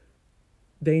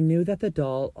 They knew that the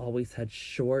doll always had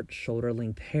short,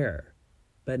 shoulder-length hair,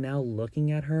 but now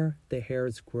looking at her, the hair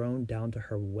has grown down to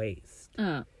her waist.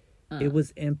 It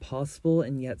was impossible,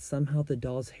 and yet somehow the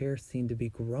doll's hair seemed to be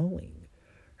growing.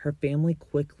 Her family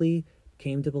quickly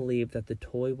came to believe that the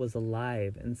toy was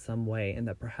alive in some way and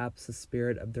that perhaps the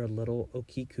spirit of their little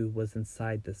Okiku was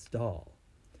inside this doll.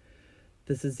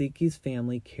 The Suzuki's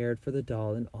family cared for the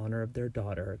doll in honor of their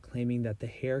daughter, claiming that the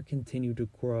hair continued to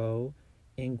grow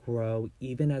and grow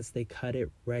even as they cut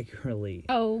it regularly.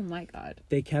 Oh my God.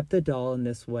 They kept the doll in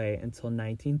this way until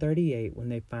 1938 when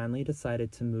they finally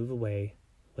decided to move away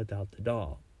without the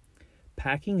doll.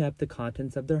 packing up the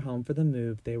contents of their home for the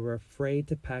move, they were afraid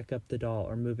to pack up the doll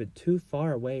or move it too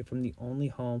far away from the only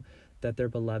home that their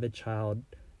beloved child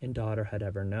and daughter had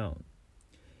ever known.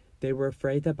 They were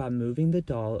afraid that by moving the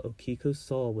doll, Okiko's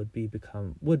soul would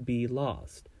be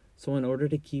lost. So in order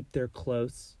to keep it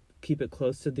close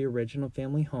to the original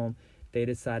family home, they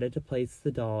decided to place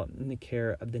the doll in the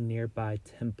care of the nearby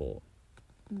temple.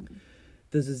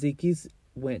 The Zuzikis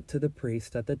went to the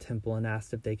priest at the temple and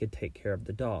asked if they could take care of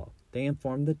the doll. They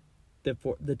informed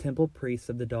the temple priest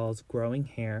of the doll's growing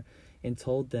hair and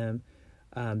told them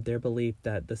their belief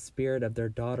that the spirit of their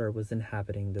daughter was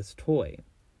inhabiting this toy.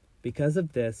 Because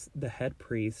of this, the head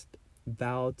priest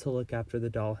vowed to look after the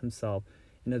doll himself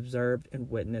and observed and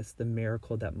witnessed the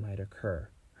miracle that might occur.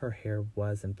 Her hair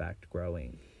was, in fact,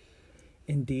 growing.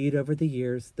 Indeed, over the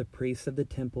years, the priests of the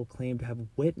temple claimed to have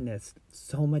witnessed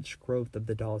so much growth of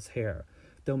the doll's hair,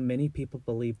 though many people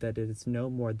believe that it is no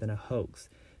more than a hoax.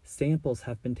 Samples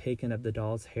have been taken of the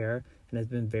doll's hair and has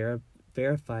been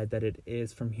verified that it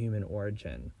is from human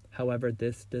origin. However,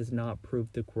 this does not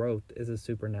prove the growth is a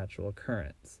supernatural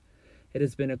occurrence. It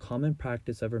has been a common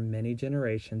practice over many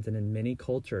generations and in many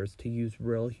cultures to use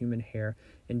real human hair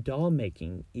in doll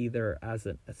making, either as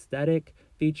an aesthetic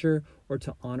feature or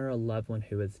to honor a loved one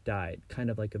who has died, kind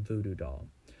of like a voodoo doll.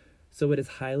 So it is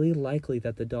highly likely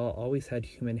that the doll always had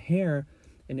human hair,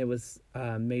 and it was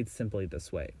made simply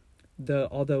this way.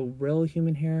 Although real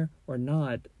human hair or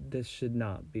not, this should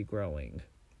not be growing.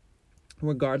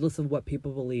 Regardless of what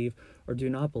people believe or do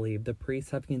not believe, the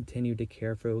priests have continued to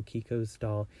care for Okiko's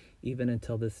doll even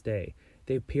until this day.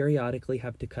 They periodically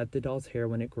have to cut the doll's hair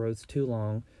when it grows too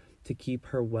long to keep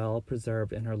her well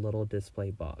preserved in her little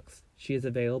display box. She is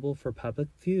available for public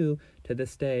view to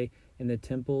this day in the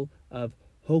temple of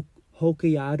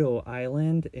Hokkaido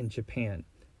Island in Japan.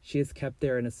 She is kept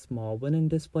there in a small wooden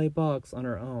display box on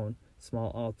her own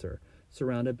small altar,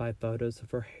 surrounded by photos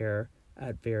of her hair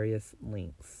at various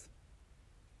lengths.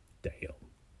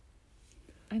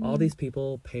 Damn. All these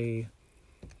people pay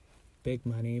big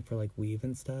money for like weave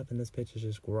and stuff, and this bitch is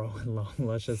just growing long,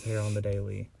 luscious hair on the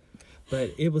daily.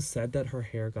 But it was said that her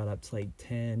hair got up to like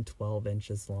 10, 12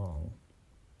 inches long.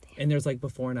 Damn. And there's like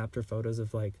before and after photos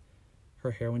of like her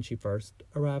hair when she first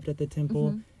arrived at the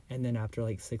temple, and then after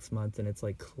like 6 months, and it's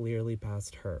like clearly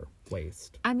past her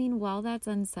waist. I mean, while that's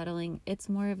unsettling, it's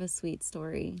more of a sweet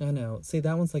story. I know. See,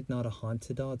 that one's like not a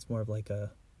haunted doll. It's more of like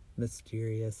a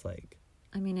mysterious, like,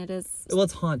 I mean, it is, well,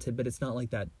 it's haunted, but it's not like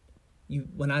that.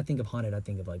 When I think of haunted, I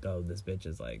think of like, oh, this bitch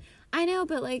is like, I know,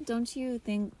 but like, don't you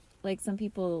think like some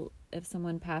people, if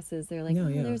someone passes, they're like,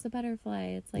 there's a butterfly,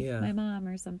 it's like my mom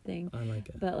or something. I like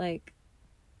it. But like,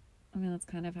 I mean, that's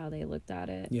kind of how they looked at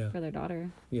it for their daughter.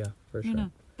 Yeah, for sure. I don't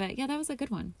know. But yeah, that was a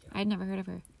good one. I'd never heard of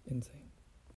her. Insane.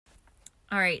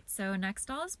 All right, so next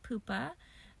doll is Pupa.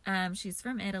 She's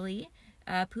from Italy.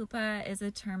 Pupa is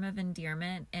a term of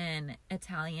endearment in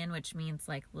Italian, which means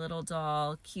like little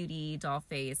doll, cutie, doll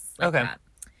face, like that.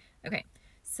 Okay,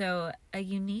 so a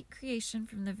unique creation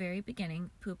from the very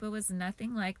beginning, Pupa was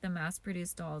nothing like the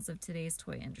mass-produced dolls of today's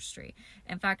toy industry.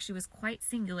 In fact, she was quite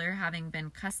singular, having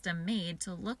been custom-made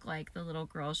to look like the little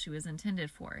girl she was intended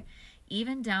for,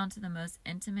 even down to the most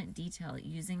intimate detail,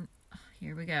 using,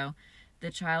 here we go,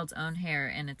 the child's own hair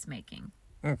in its making.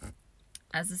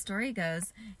 As the story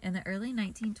goes, in the early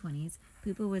 1920s,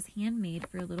 Pupa was handmade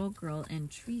for a little girl in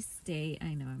Trieste,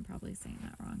 I know I'm probably saying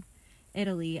that wrong,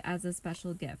 Italy, as a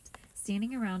special gift.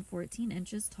 Standing around 14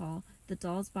 inches tall, the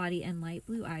doll's body and light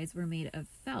blue eyes were made of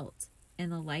felt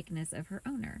in the likeness of her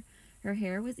owner. Her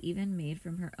hair was even made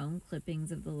from her own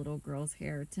clippings of the little girl's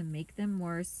hair to make them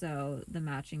more so the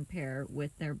matching pair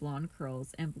with their blonde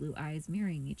curls and blue eyes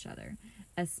mirroring each other.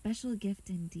 A special gift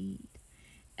indeed.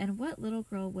 And what little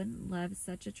girl wouldn't love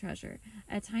such a treasure?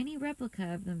 A tiny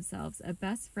replica of themselves, a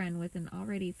best friend with an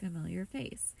already familiar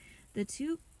face. The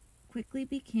two quickly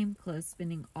became close,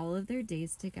 spending all of their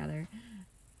days together.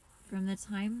 From the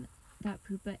time that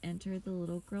Pupa entered the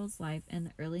little girl's life in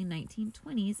the early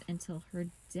 1920s until her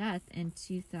death in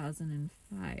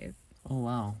 2005. Oh,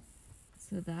 wow.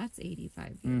 So that's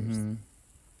 85 years.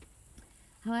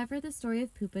 However, the story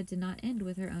of Pupa did not end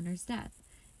with her owner's death.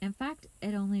 In fact,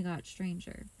 it only got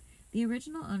stranger. The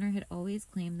original owner had always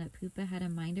claimed that Pupa had a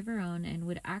mind of her own and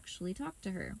would actually talk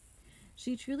to her.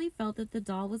 She truly felt that the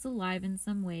doll was alive in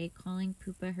some way, calling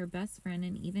Pupa her best friend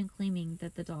and even claiming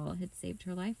that the doll had saved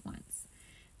her life once.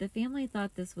 The family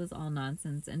thought this was all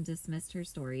nonsense and dismissed her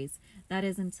stories, that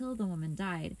is, until the woman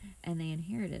died and they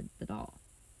inherited the doll.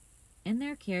 In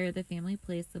their care, the family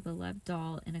placed the beloved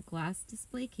doll in a glass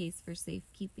display case for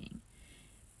safekeeping.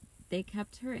 They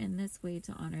kept her in this way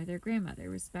to honor their grandmother,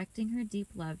 respecting her deep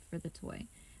love for the toy.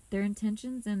 Their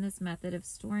intentions in this method of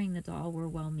storing the doll were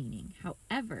well-meaning.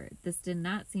 However, this did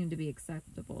not seem to be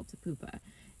acceptable to Pupa.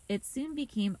 It soon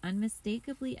became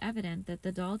unmistakably evident that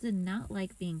the doll did not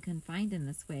like being confined in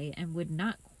this way and would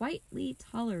not quietly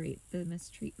tolerate the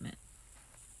mistreatment.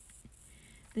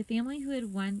 The family who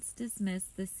had once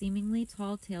dismissed the seemingly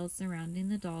tall tales surrounding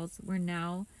the dolls were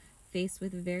now faced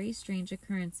with very strange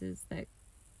occurrences that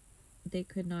they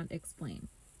could not explain.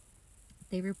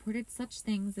 They reported such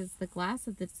things as the glass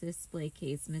of the display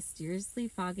case mysteriously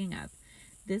fogging up.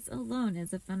 This alone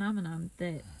is a phenomenon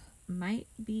that might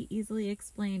be easily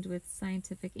explained with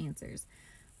scientific answers.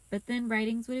 But then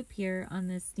writings would appear on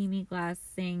the steamy glass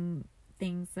saying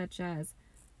things such as,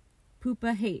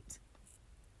 Pupa hate.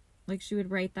 Like she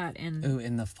would write that in... Ooh,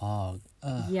 in the fog.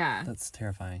 Ugh, yeah. That's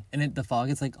terrifying. And the fog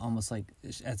is like almost like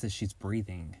as if she's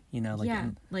breathing, you know? Like yeah,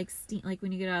 like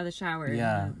when you get out of the shower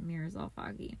and the mirror's all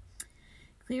foggy.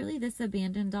 Clearly, this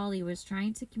abandoned dolly was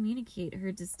trying to communicate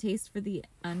her distaste for the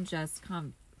unjust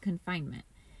confinement.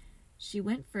 She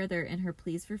went further in her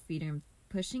pleas for freedom,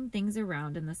 pushing things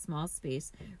around in the small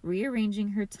space, rearranging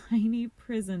her tiny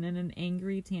prison in an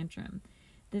angry tantrum.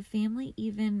 The family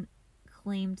even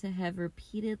claimed to have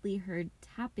repeatedly heard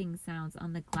tapping sounds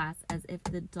on the glass as if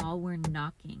the doll were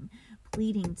knocking,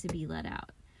 pleading to be let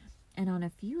out. And on a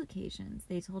few occasions,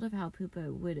 they told of how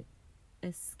Pupa would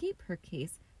escape her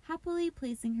case, happily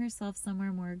placing herself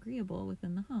somewhere more agreeable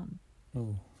within the home.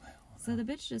 Oh. So the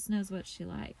bitch just knows what she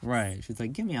likes. Right. She's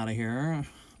like, get me out of here.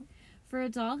 For a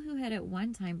doll who had at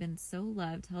one time been so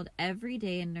loved, held every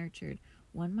day and nurtured,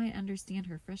 one might understand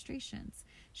her frustrations.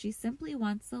 She simply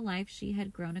wants the life she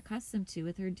had grown accustomed to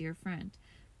with her dear friend.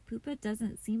 Pupa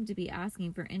doesn't seem to be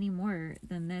asking for any more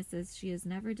than this, as she has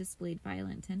never displayed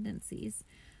violent tendencies.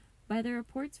 By the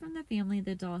reports from the family,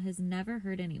 the doll has never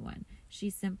hurt anyone.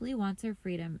 She simply wants her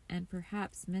freedom and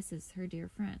perhaps misses her dear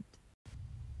friend.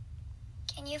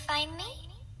 Can you find me?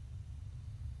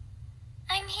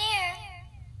 I'm here.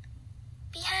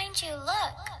 Behind you,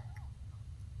 look.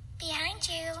 Behind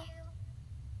you.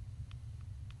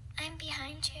 I'm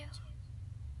behind you.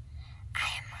 I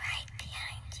am right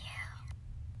behind you.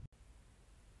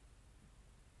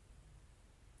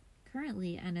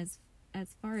 Currently, and as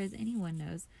far as anyone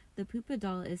knows, the Pupa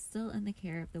doll is still in the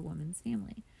care of the woman's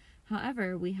family.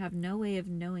 However, we have no way of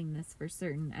knowing this for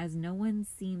certain, as no one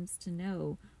seems to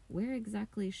know where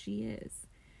exactly she is.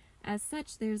 As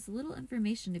such, there's little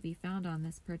information to be found on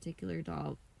this particular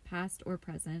doll, past or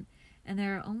present, and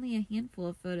there are only a handful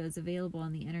of photos available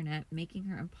on the internet, making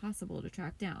her impossible to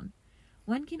track down.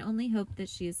 One can only hope that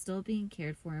she is still being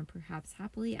cared for and perhaps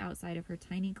happily outside of her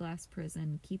tiny glass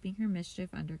prison, keeping her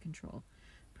mischief under control.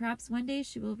 Perhaps one day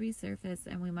she will resurface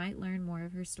and we might learn more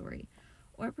of her story.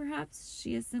 Or perhaps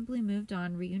she has simply moved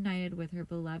on, reunited with her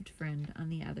beloved friend on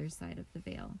the other side of the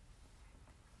veil.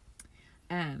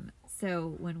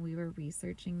 So when we were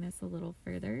researching this a little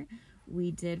further,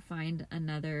 we did find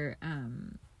another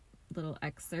little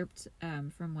excerpt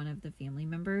from one of the family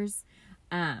members.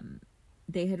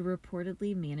 They had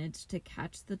reportedly managed to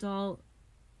catch the doll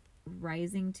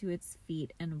rising to its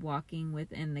feet and walking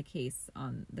within the case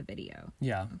on the video.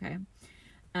 Yeah. Okay.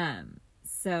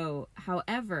 So,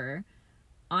 however,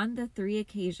 on the 3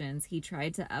 occasions he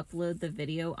tried to upload the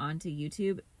video onto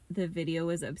YouTube, the video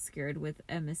was obscured with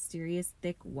a mysterious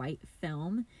thick white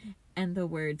film and the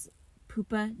words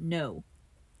 "Pupa no"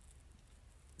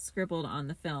 scribbled on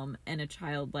the film in a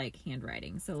childlike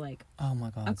handwriting. So like, oh my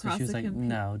god! So she was like,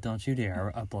 "No, don't you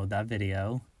dare upload that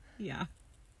video." Yeah.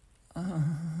 So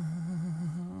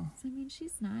I mean,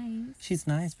 she's nice. She's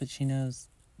nice, but she knows,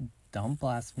 don't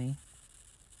blast me.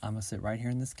 I'm gonna sit right here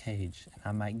in this cage, and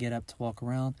I might get up to walk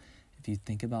around. If you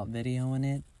think about videoing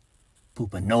it,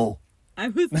 Pupa no. I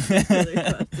was really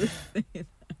about to say that.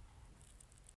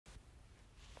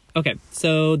 Okay,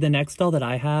 so the next doll that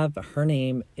I have, her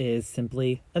name is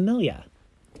simply Amelia.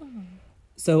 Oh.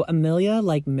 So Amelia,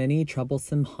 like many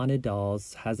troublesome haunted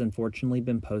dolls, has unfortunately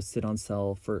been posted on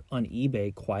sale on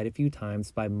eBay quite a few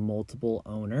times by multiple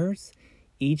owners.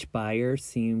 Each buyer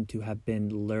seemed to have been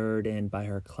lured in by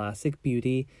her classic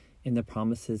beauty and the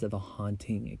promises of a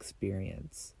haunting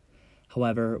experience.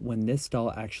 However, when this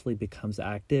doll actually becomes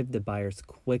active, the buyers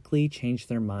quickly change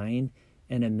their mind,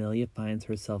 and Amelia finds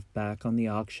herself back on the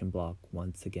auction block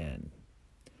once again.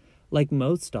 Like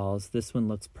most dolls, this one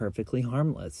looks perfectly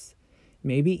harmless.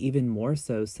 Maybe even more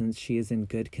so since she is in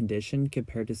good condition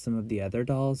compared to some of the other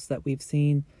dolls that we've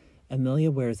seen.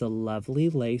 Amelia wears a lovely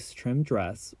lace-trimmed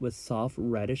dress with soft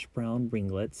reddish-brown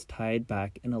ringlets tied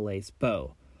back in a lace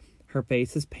bow. Her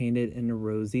face is painted in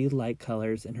rosy light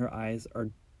colors and her eyes are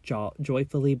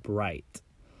joyfully bright.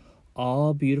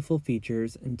 All beautiful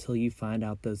features until you find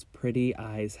out those pretty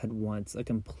eyes had once a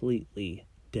completely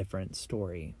different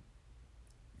story.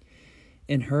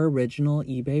 In her original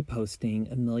eBay posting,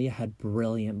 Amelia had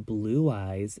brilliant blue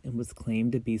eyes and was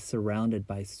claimed to be surrounded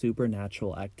by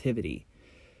supernatural activity.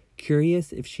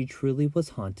 Curious if she truly was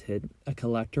haunted, a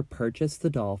collector purchased the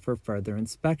doll for further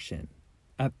inspection.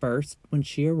 At first, when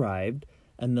she arrived,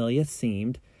 Amelia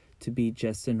seemed to be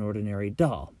just an ordinary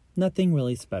doll, nothing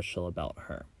really special about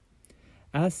her.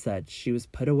 As such, she was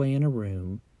put away in a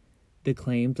room, the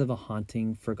claims of a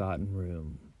haunting, forgotten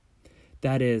room.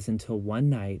 That is, until one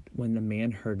night when the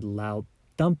man heard loud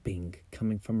thumping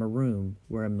coming from a room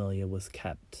where Amelia was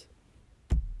kept.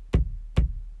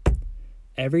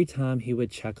 Every time he would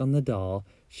check on the doll,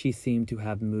 she seemed to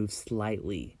have moved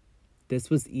slightly. This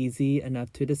was easy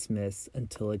enough to dismiss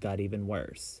until it got even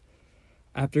worse.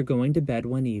 After going to bed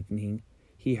one evening,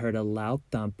 he heard a loud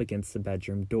thump against the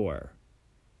bedroom door.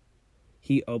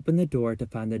 He opened the door to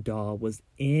find the doll was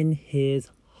in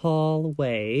his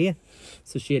hallway.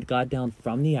 So she had got down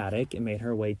from the attic and made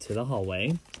her way to the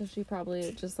hallway. So she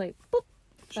probably just like,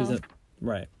 boop.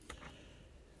 Right.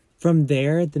 From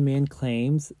there, the man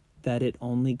claims that it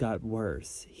only got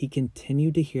worse. He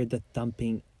continued to hear the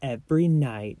thumping every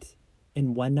night,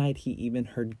 and one night he even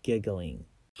heard giggling.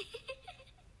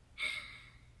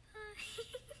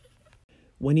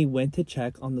 When he went to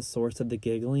check on the source of the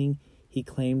giggling, he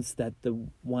claims that the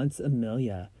once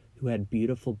Amelia, who had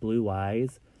beautiful blue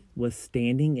eyes, was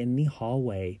standing in the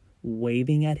hallway,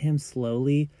 waving at him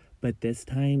slowly, but this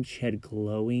time she had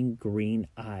glowing green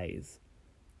eyes.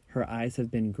 Her eyes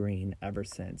have been green ever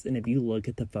since. And if you look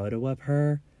at the photo of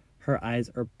her, her eyes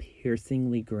are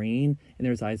piercingly green, and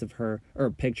there's eyes of her, or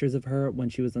pictures of her when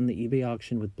she was on the eBay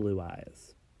auction with blue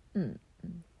eyes.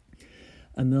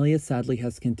 Amelia sadly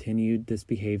has continued this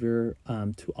behavior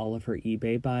to all of her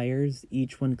eBay buyers,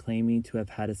 each one claiming to have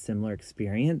had a similar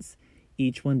experience,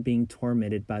 each one being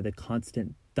tormented by the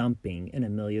constant thumping and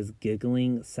Amelia's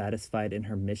giggling, satisfied in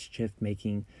her mischief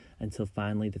making, until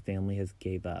finally the family has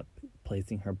gave up,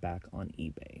 placing her back on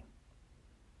eBay.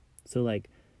 So, like,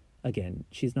 again,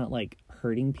 she's not, like,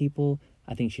 hurting people.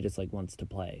 I think she just, like, wants to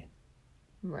play.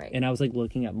 Right. And I was, like,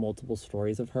 looking at multiple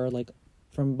stories of her, like,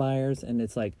 from buyers, and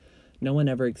it's, like, no one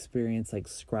ever experienced, like,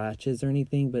 scratches or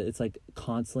anything, but it's, like,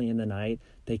 constantly in the night,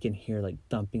 they can hear, like,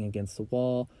 thumping against the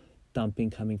wall, thumping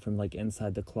coming from, like,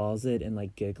 inside the closet, and,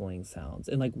 like, giggling sounds.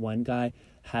 And, like, one guy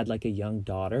had, like, a young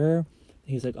daughter.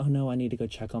 He's like, oh, no, I need to go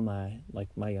check on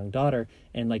my young daughter.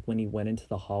 And, like, when he went into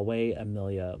the hallway,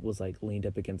 Amelia was, like, leaned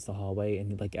up against the hallway.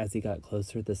 And, like, as he got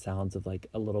closer, the sounds of, like,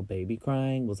 a little baby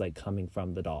crying was, like, coming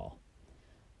from the doll.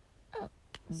 Oh.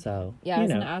 So, yeah, I was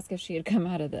going to ask if she had come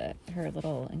out of her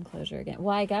little enclosure again.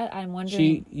 Well, I'm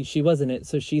wondering. She wasn't it.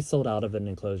 So she sold out of an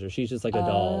enclosure. She's just, like, a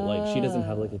doll. Like, she doesn't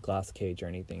have, like, a glass cage or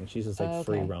anything. She's just, like,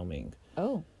 free roaming.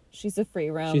 Oh, she's a free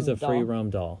roam doll. She's a free roam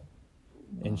doll.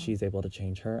 Wow. And she's able to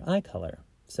change her eye color.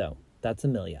 So, that's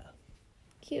Amelia.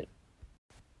 Cute.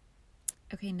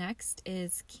 Okay, next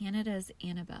is Canada's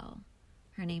Annabelle.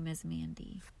 Her name is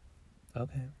Mandy.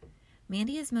 Okay.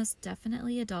 Mandy is most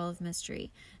definitely a doll of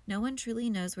mystery. No one truly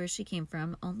knows where she came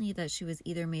from, only that she was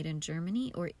either made in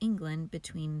Germany or England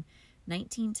between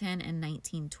 1910 and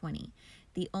 1920.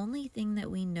 The only thing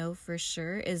that we know for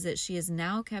sure is that she is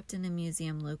now kept in a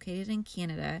museum located in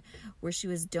Canada, where she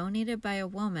was donated by a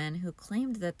woman who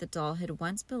claimed that the doll had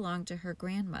once belonged to her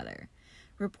grandmother.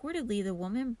 Reportedly, the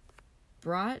woman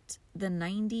brought the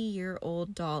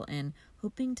 90-year-old doll in,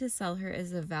 hoping to sell her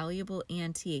as a valuable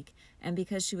antique, and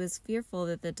because she was fearful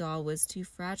that the doll was too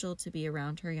fragile to be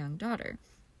around her young daughter.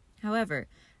 However,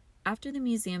 after the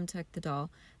museum took the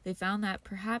doll, they found that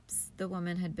perhaps the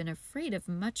woman had been afraid of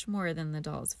much more than the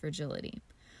doll's fragility.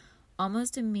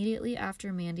 Almost immediately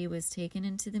after Mandy was taken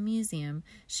into the museum,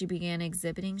 she began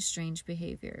exhibiting strange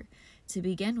behavior. To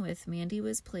begin with, Mandy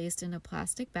was placed in a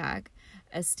plastic bag,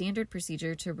 a standard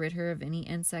procedure to rid her of any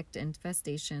insect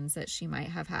infestations that she might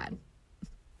have had.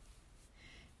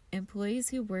 Employees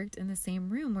who worked in the same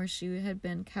room where she had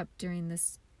been kept during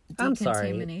this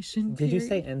decontamination period. Did you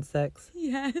say insects?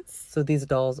 Yes. So these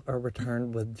dolls are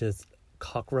returned with just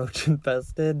cockroach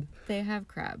infested? They have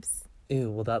crabs. Ew,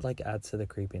 well that like adds to the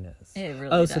creepiness. It really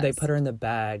does. So they put her in the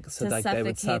bag so like they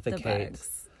would suffocate.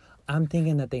 I'm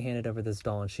thinking that they handed over this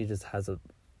doll and she just has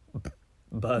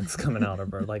bugs coming out of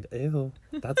her. Like, ew,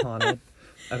 that's haunted.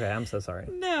 Okay, I'm so sorry.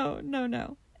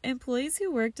 No. Employees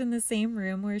who worked in the same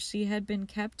room where she had been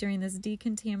kept during this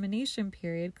decontamination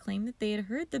period claimed that they had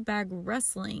heard the bag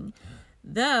rustling,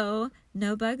 though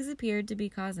no bugs appeared to be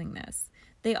causing this.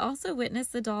 They also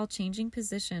witnessed the doll changing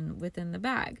position within the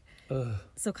bag. Ugh.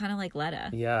 So kind of like Letta.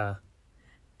 Yeah.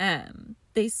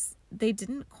 They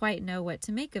didn't quite know what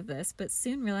to make of this, but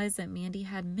soon realized that Mandy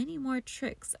had many more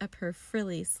tricks up her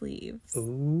frilly sleeves.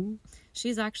 Ooh.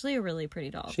 She's actually a really pretty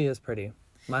doll. She is pretty.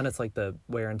 Minus like the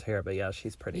wear and tear, but yeah,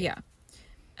 she's pretty. Yeah.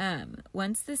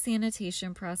 Once the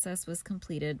sanitation process was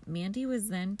completed, Mandy was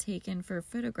then taken for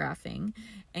photographing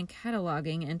and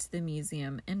cataloging into the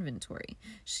museum inventory.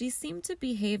 She seemed to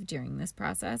behave during this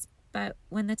process, but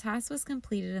when the task was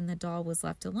completed and the doll was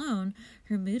left alone,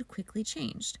 her mood quickly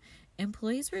changed.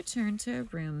 Employees returned to a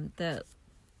room that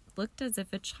looked as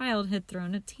if a child had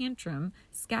thrown a tantrum,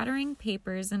 scattering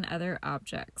papers and other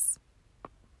objects.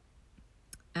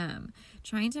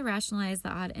 Trying to rationalize the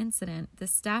odd incident, the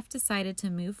staff decided to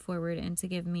move forward and to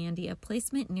give Mandy a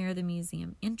placement near the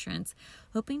museum entrance,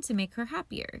 hoping to make her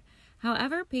happier.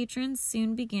 However, patrons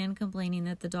soon began complaining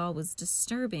that the doll was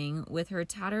disturbing with her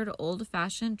tattered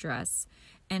old-fashioned dress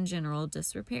and general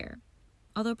disrepair.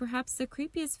 Although perhaps the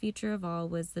creepiest feature of all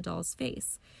was the doll's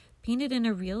face, painted in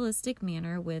a realistic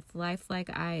manner with lifelike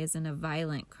eyes and a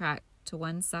violent crack to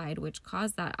one side which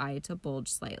caused that eye to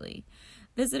bulge slightly.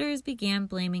 Visitors began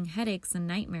blaming headaches and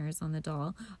nightmares on the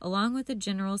doll, along with a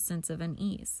general sense of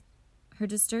unease. Her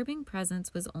disturbing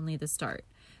presence was only the start,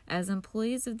 as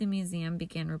employees of the museum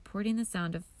began reporting the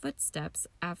sound of footsteps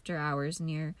after hours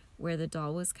near where the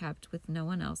doll was kept with no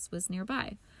one else was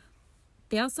nearby.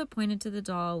 They also pointed to the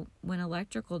doll when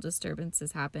electrical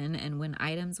disturbances happened and when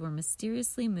items were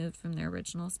mysteriously moved from their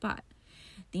original spot.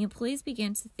 The employees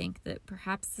began to think that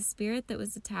perhaps the spirit that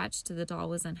was attached to the doll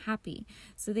was unhappy,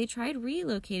 so they tried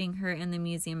relocating her in the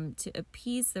museum to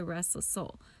appease the restless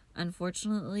soul.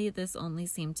 Unfortunately, this only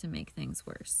seemed to make things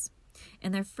worse.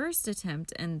 In their first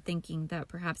attempt, and thinking that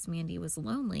perhaps Mandy was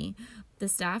lonely, the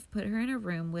staff put her in a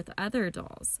room with other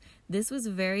dolls. This was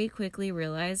very quickly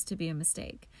realized to be a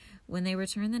mistake. When they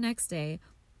returned the next day,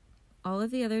 all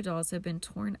of the other dolls had been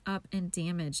torn up and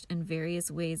damaged in various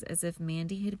ways, as if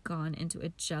Mandy had gone into a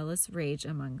jealous rage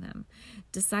among them.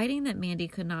 Deciding that Mandy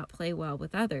could not play well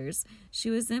with others,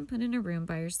 she was then put in a room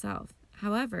by herself.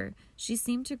 However, she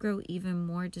seemed to grow even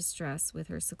more distressed with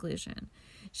her seclusion.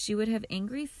 She would have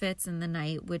angry fits in the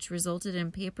night, which resulted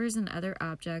in papers and other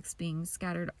objects being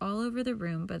scattered all over the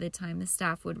room by the time the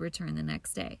staff would return the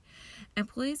next day.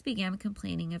 Employees began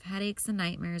complaining of headaches and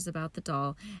nightmares about the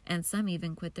doll, and some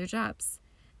even quit their jobs.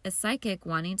 A psychic,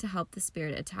 wanting to help the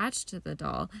spirit attached to the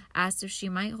doll, asked if she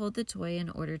might hold the toy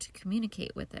in order to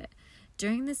communicate with it.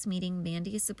 During this meeting,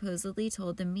 Mandy supposedly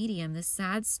told the medium the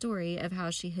sad story of how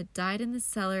she had died in the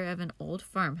cellar of an old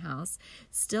farmhouse,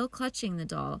 still clutching the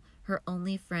doll, her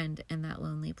only friend in that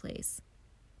lonely place.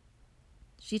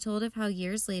 She told of how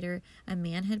years later, a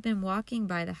man had been walking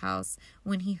by the house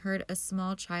when he heard a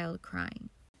small child crying.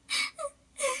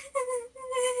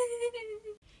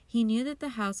 He knew that the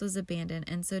house was abandoned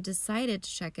and so decided to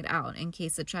check it out in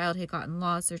case the child had gotten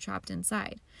lost or trapped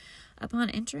inside.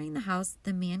 Upon entering the house,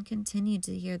 the man continued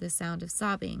to hear the sound of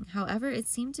sobbing. However, it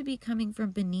seemed to be coming from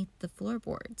beneath the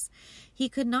floorboards. He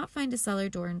could not find a cellar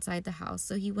door inside the house,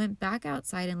 so he went back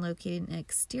outside and located an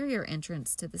exterior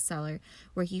entrance to the cellar,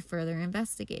 where he further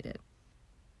investigated.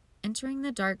 Entering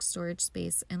the dark storage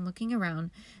space and looking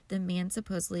around, the man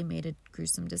supposedly made a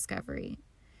gruesome discovery.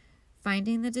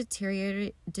 Finding the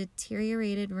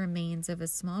deteriorated remains of a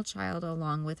small child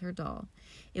along with her doll.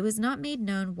 It was not made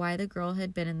known why the girl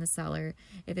had been in the cellar,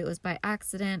 if it was by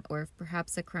accident or if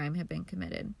perhaps a crime had been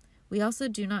committed. We also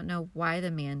do not know why the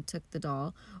man took the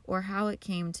doll or how it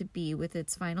came to be with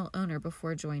its final owner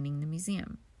before joining the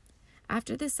museum.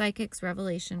 After the psychic's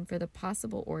revelation for the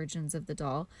possible origins of the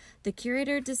doll, the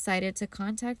curator decided to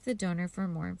contact the donor for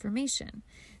more information.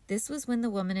 This was when the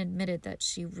woman admitted that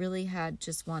she really had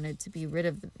just wanted to be rid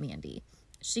of Mandy.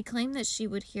 She claimed that she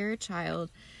would hear a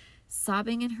child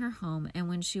sobbing in her home, and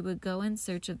when she would go in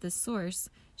search of the source,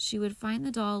 she would find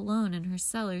the doll alone in her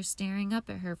cellar staring up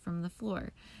at her from the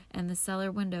floor, and the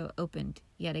cellar window opened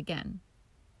yet again.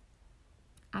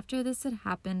 After this had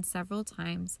happened several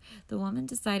times, the woman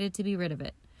decided to be rid of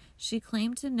it. She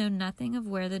claimed to know nothing of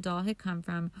where the doll had come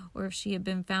from or if she had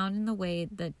been found in the way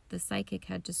that the psychic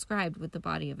had described with the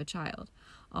body of a child.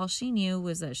 All she knew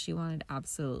was that she wanted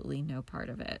absolutely no part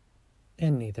of it.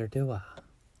 And neither do I.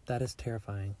 That is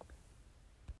terrifying.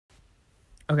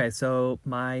 Okay, so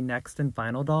my next and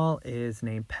final doll is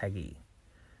named Peggy.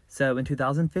 So in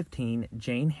 2015,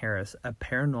 Jane Harris, a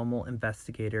paranormal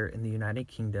investigator in the United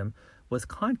Kingdom, was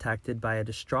contacted by a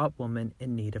distraught woman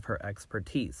in need of her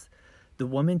expertise. The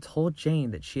woman told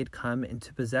Jane that she had come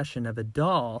into possession of a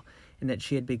doll and that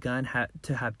she had begun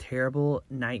to have terrible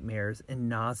nightmares and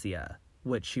nausea,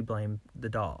 which she blamed the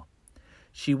doll.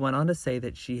 She went on to say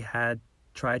that she had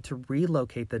tried to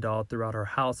relocate the doll throughout her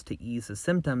house to ease the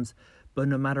symptoms, But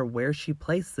no matter where she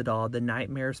placed the doll, the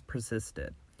nightmares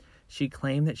persisted. She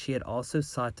claimed that she had also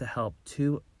sought help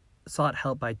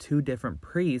by 2 different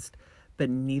priests, but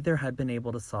neither had been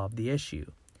able to solve the issue.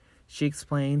 She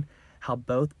explained how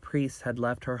both priests had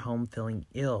left her home feeling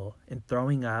ill and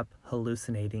throwing up,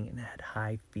 hallucinating, and had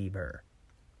high fever.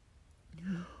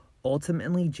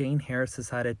 Ultimately, Jane Harris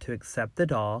decided to accept the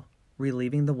doll,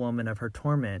 relieving the woman of her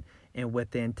torment, and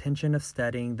with the intention of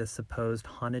studying the supposed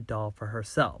haunted doll for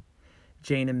herself.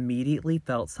 Jane immediately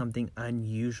felt something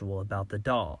unusual about the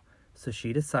doll, so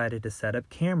she decided to set up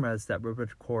cameras that would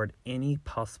record any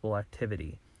possible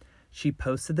activity. She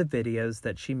posted the videos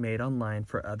that she made online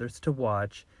for others to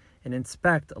watch and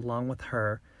inspect along with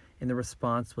her, and the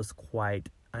response was quite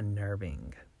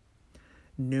unnerving.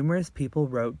 Numerous people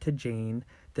wrote to Jane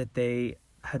that they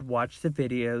had watched the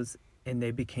videos and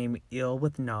they became ill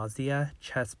with nausea,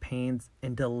 chest pains,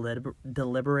 and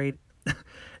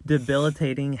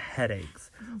debilitating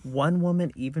headaches. One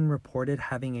woman even reported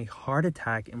having a heart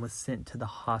attack and was sent to the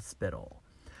hospital.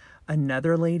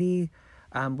 Another lady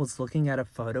was looking at a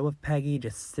photo of Peggy,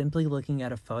 just simply looking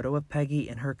at a photo of Peggy,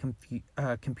 and her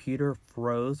computer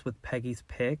froze with Peggy's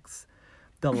pics.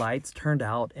 The lights turned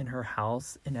out in her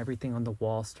house and everything on the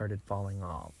wall started falling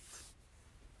off.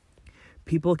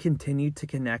 People continued to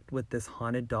connect with this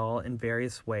haunted doll in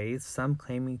various ways, some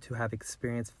claiming to have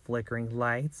experienced flickering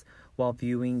lights while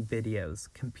viewing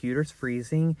videos, computers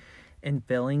freezing, and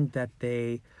feeling that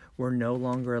they were no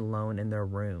longer alone in their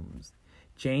rooms.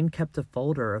 Jane kept a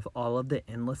folder of all of the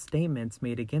endless statements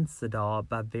made against the doll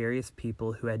by various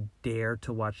people who had dared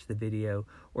to watch the video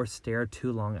or stare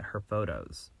too long at her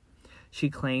photos. She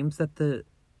claims that the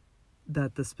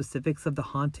specifics of the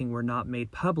haunting were not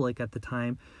made public at the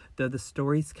time, though the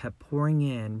stories kept pouring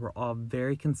in were all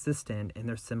very consistent in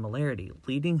their similarity,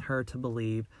 leading her to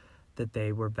believe that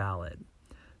they were valid.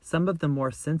 Some of the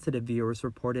more sensitive viewers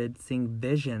reported seeing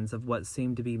visions of what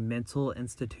seemed to be mental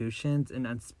institutions and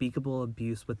unspeakable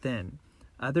abuse within.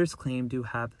 Others claimed to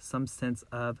have some sense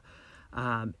of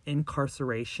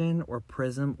incarceration or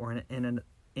prison or in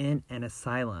an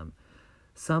asylum.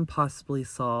 Some possibly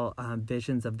saw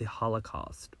visions of the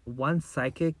Holocaust. One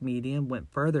psychic medium went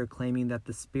further, claiming that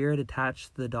the spirit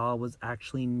attached to the doll was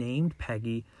actually named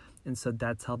Peggy, and so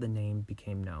that's how the name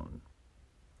became known.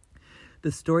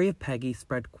 The story of Peggy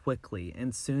spread quickly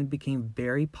and soon became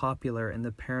very popular in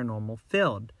the paranormal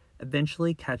field,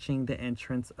 eventually catching the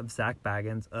entrance of Zak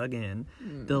Bagans again,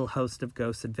 the host of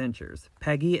Ghost Adventures.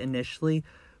 Peggy, initially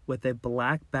with a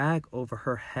black bag over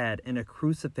her head and a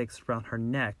crucifix around her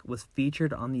neck, was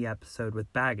featured on the episode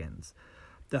with Bagans.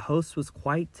 The host was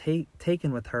quite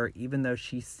taken with her, even though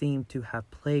she seemed to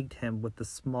have plagued him with a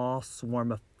small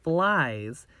swarm of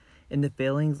flies and the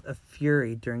feelings of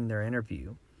fury during their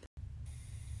interview.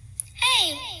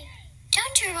 Hey,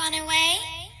 don't you run away.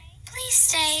 Please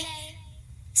stay.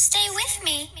 Stay with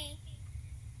me.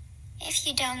 If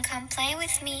you don't come play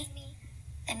with me,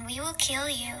 then we will kill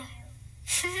you.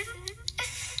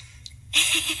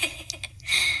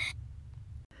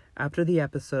 After the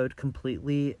episode,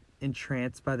 completely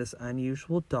entranced by this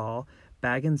unusual doll,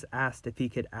 Bagans asked if he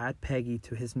could add Peggy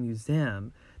to his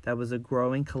museum that was a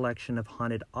growing collection of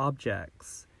haunted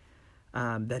objects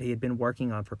that he had been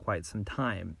working on for quite some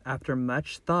time. After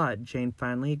much thought, Jane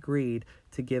finally agreed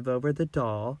to give over the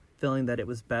doll, feeling that it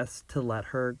was best to let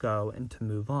her go and to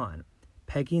move on.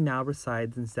 Peggy now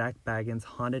resides in Zak Bagans'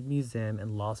 Haunted Museum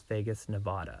in Las Vegas,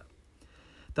 Nevada.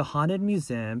 The Haunted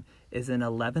Museum is an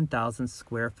 11,000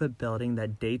 square foot building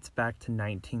that dates back to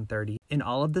 1930. In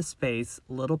all of the space,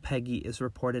 little Peggy is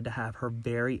reported to have her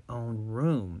very own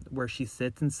room where she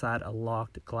sits inside a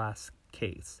locked glass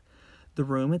case. The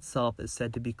room itself is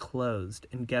said to be closed,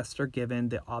 and guests are given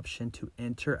the option to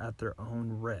enter at their own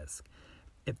risk.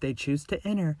 If they choose to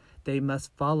enter, they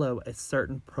must follow a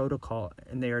certain protocol,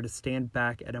 and they are to stand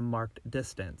back at a marked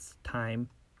distance. Time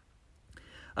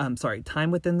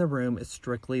within the room is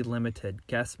strictly limited.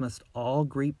 Guests must all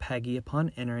greet Peggy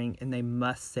upon entering, and they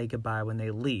must say goodbye when they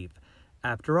leave.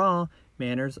 After all,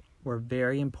 manners were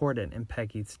very important in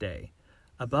Peggy's day.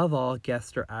 Above all,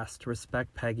 guests are asked to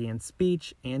respect Peggy in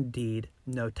speech and deed.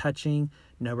 No touching,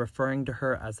 no referring to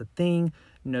her as a thing,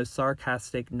 no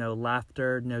sarcastic, no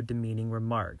laughter, no demeaning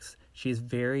remarks. She is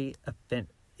very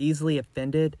easily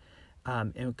offended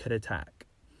and could attack.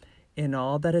 In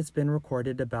all that has been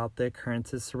recorded about the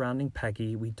occurrences surrounding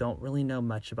Peggy, we don't really know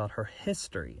much about her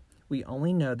history. We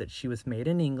only know that she was made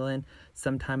in England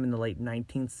sometime in the late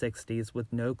 1960s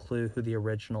with no clue who the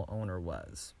original owner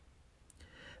was.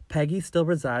 Peggy still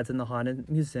resides in the Haunted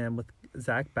Museum with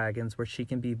Zak Bagans, where she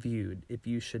can be viewed if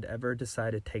you should ever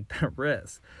decide to take that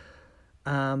risk.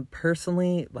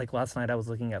 Personally, like last night I was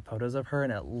looking at photos of her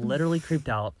and it literally creeped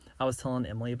out. I was telling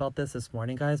Emily about this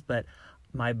morning, guys, but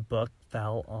my book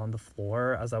fell on the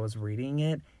floor as I was reading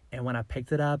it. And when I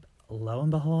picked it up, lo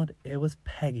and behold, it was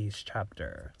Peggy's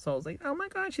chapter. So I was like, oh my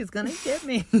God, she's going to get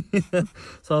me.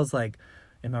 So I was like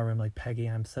in my room, like, Peggy,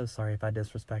 I'm so sorry if I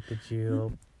disrespected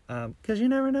you. 'Cause you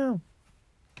never know.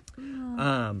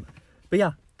 But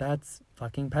yeah, that's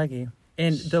fucking Peggy.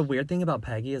 And the weird thing about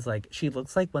Peggy is like, she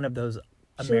looks like one of those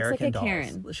American dolls.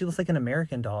 Karen. She looks like an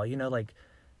American doll, you know, like.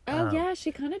 Yeah,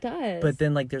 she kind of does. But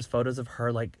then like, there's photos of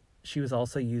her like she was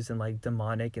also used in like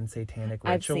demonic and satanic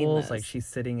rituals. Like she's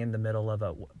sitting in the middle of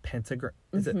a pentagram.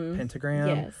 Is it pentagram?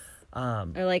 Yes.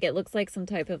 Or like it looks like some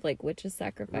type of like witch's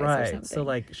sacrifice or something. So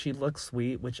like she looks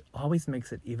sweet, which always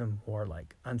makes it even more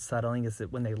like unsettling. Is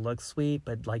it when they look sweet,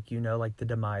 but like like the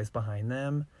demise behind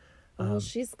them. Well,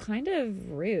 she's kind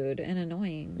of rude and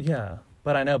annoying. Yeah.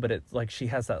 But I know, but it's like she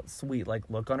has that sweet like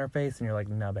look on her face and you're like,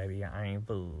 no, baby, I ain't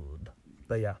fooled.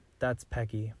 But yeah, that's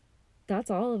Peggy.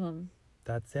 That's all of them.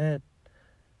 That's it.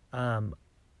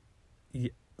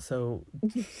 So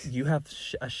you have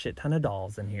a shit ton of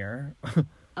dolls in here.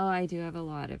 Oh, I do have a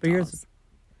lot of dolls.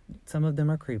 Some of them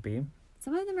are creepy.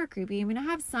 Some of them are creepy. I mean, I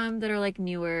have some that are like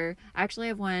newer. I actually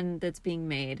have one that's being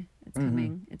made. It's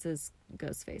coming. It's a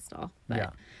ghost face doll. But yeah.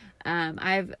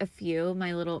 I have a few.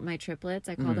 My triplets.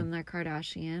 I call them the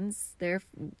Kardashians.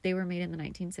 They were made in the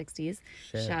 1960s.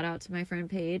 Shit. Shout out to my friend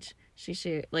Paige. She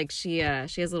has a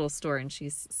little store and she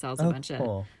sells a bunch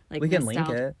of like. We can link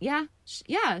it. Yeah,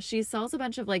 she sells a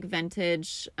bunch of like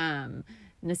vintage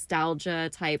nostalgia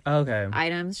type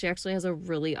items. She actually has a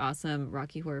really awesome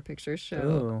Rocky Horror Picture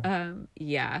Show. Ooh.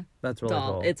 Yeah, that's really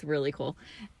cool. It's really cool.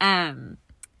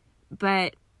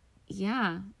 But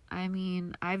yeah, I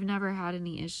mean, I've never had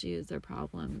any issues or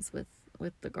problems with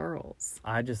the girls.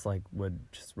 I just would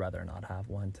rather not have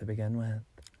one to begin with.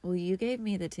 Well, you gave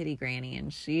me the titty granny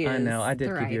and she is I know, I did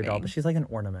thriving. give you a doll, but she's like an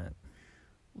ornament.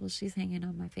 Well, she's hanging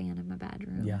on my fan in my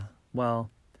bedroom. Yeah. Well,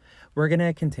 we're going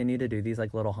to continue to do these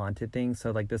like little haunted things.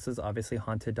 So like this is obviously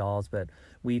haunted dolls, but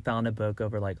we found a book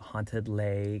over like haunted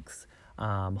lakes,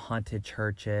 haunted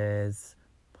churches,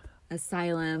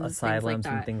 asylums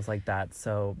and things like that.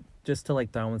 So just to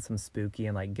like throw in some spooky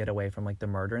and like get away from like the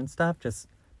murder and stuff.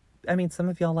 I mean, some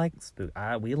of y'all like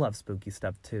we love spooky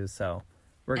stuff too. So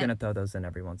we're going to throw those in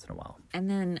every once in a while. And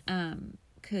then,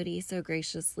 Cody so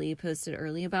graciously posted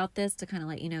early about this to kind of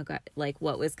let you know like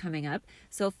what was coming up.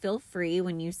 So feel free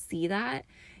when you see that,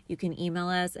 you can email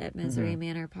us at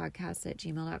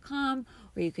miserymanorpodcast@gmail.com,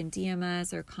 or you can DM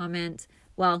us or comment.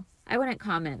 Well, I wouldn't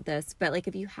comment this, but like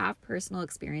if you have personal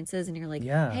experiences and you're like,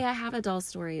 hey, I have a doll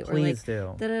story, please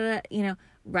or like do.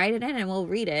 Write it in and we'll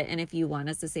read it. And if you want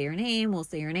us to say your name, we'll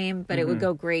say your name, but it would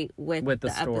go great with the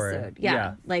story. Episode.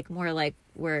 Yeah. Like more like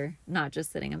we're not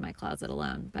just sitting in my closet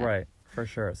alone. But. Right. For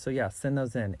sure. So yeah, send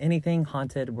those in. Anything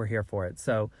haunted, we're here for it.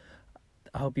 So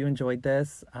I hope you enjoyed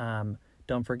this.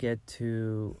 Don't forget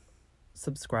to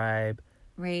subscribe,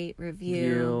 rate,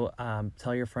 review.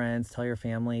 Tell your friends, tell your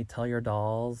family, tell your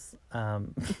dolls,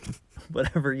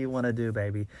 whatever you want to do,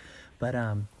 baby. But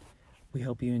we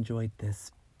hope you enjoyed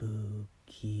this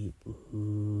spooky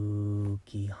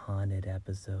haunted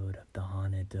episode of The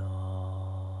Haunted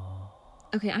Doll.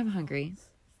 Okay, I'm hungry.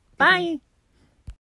 Bye.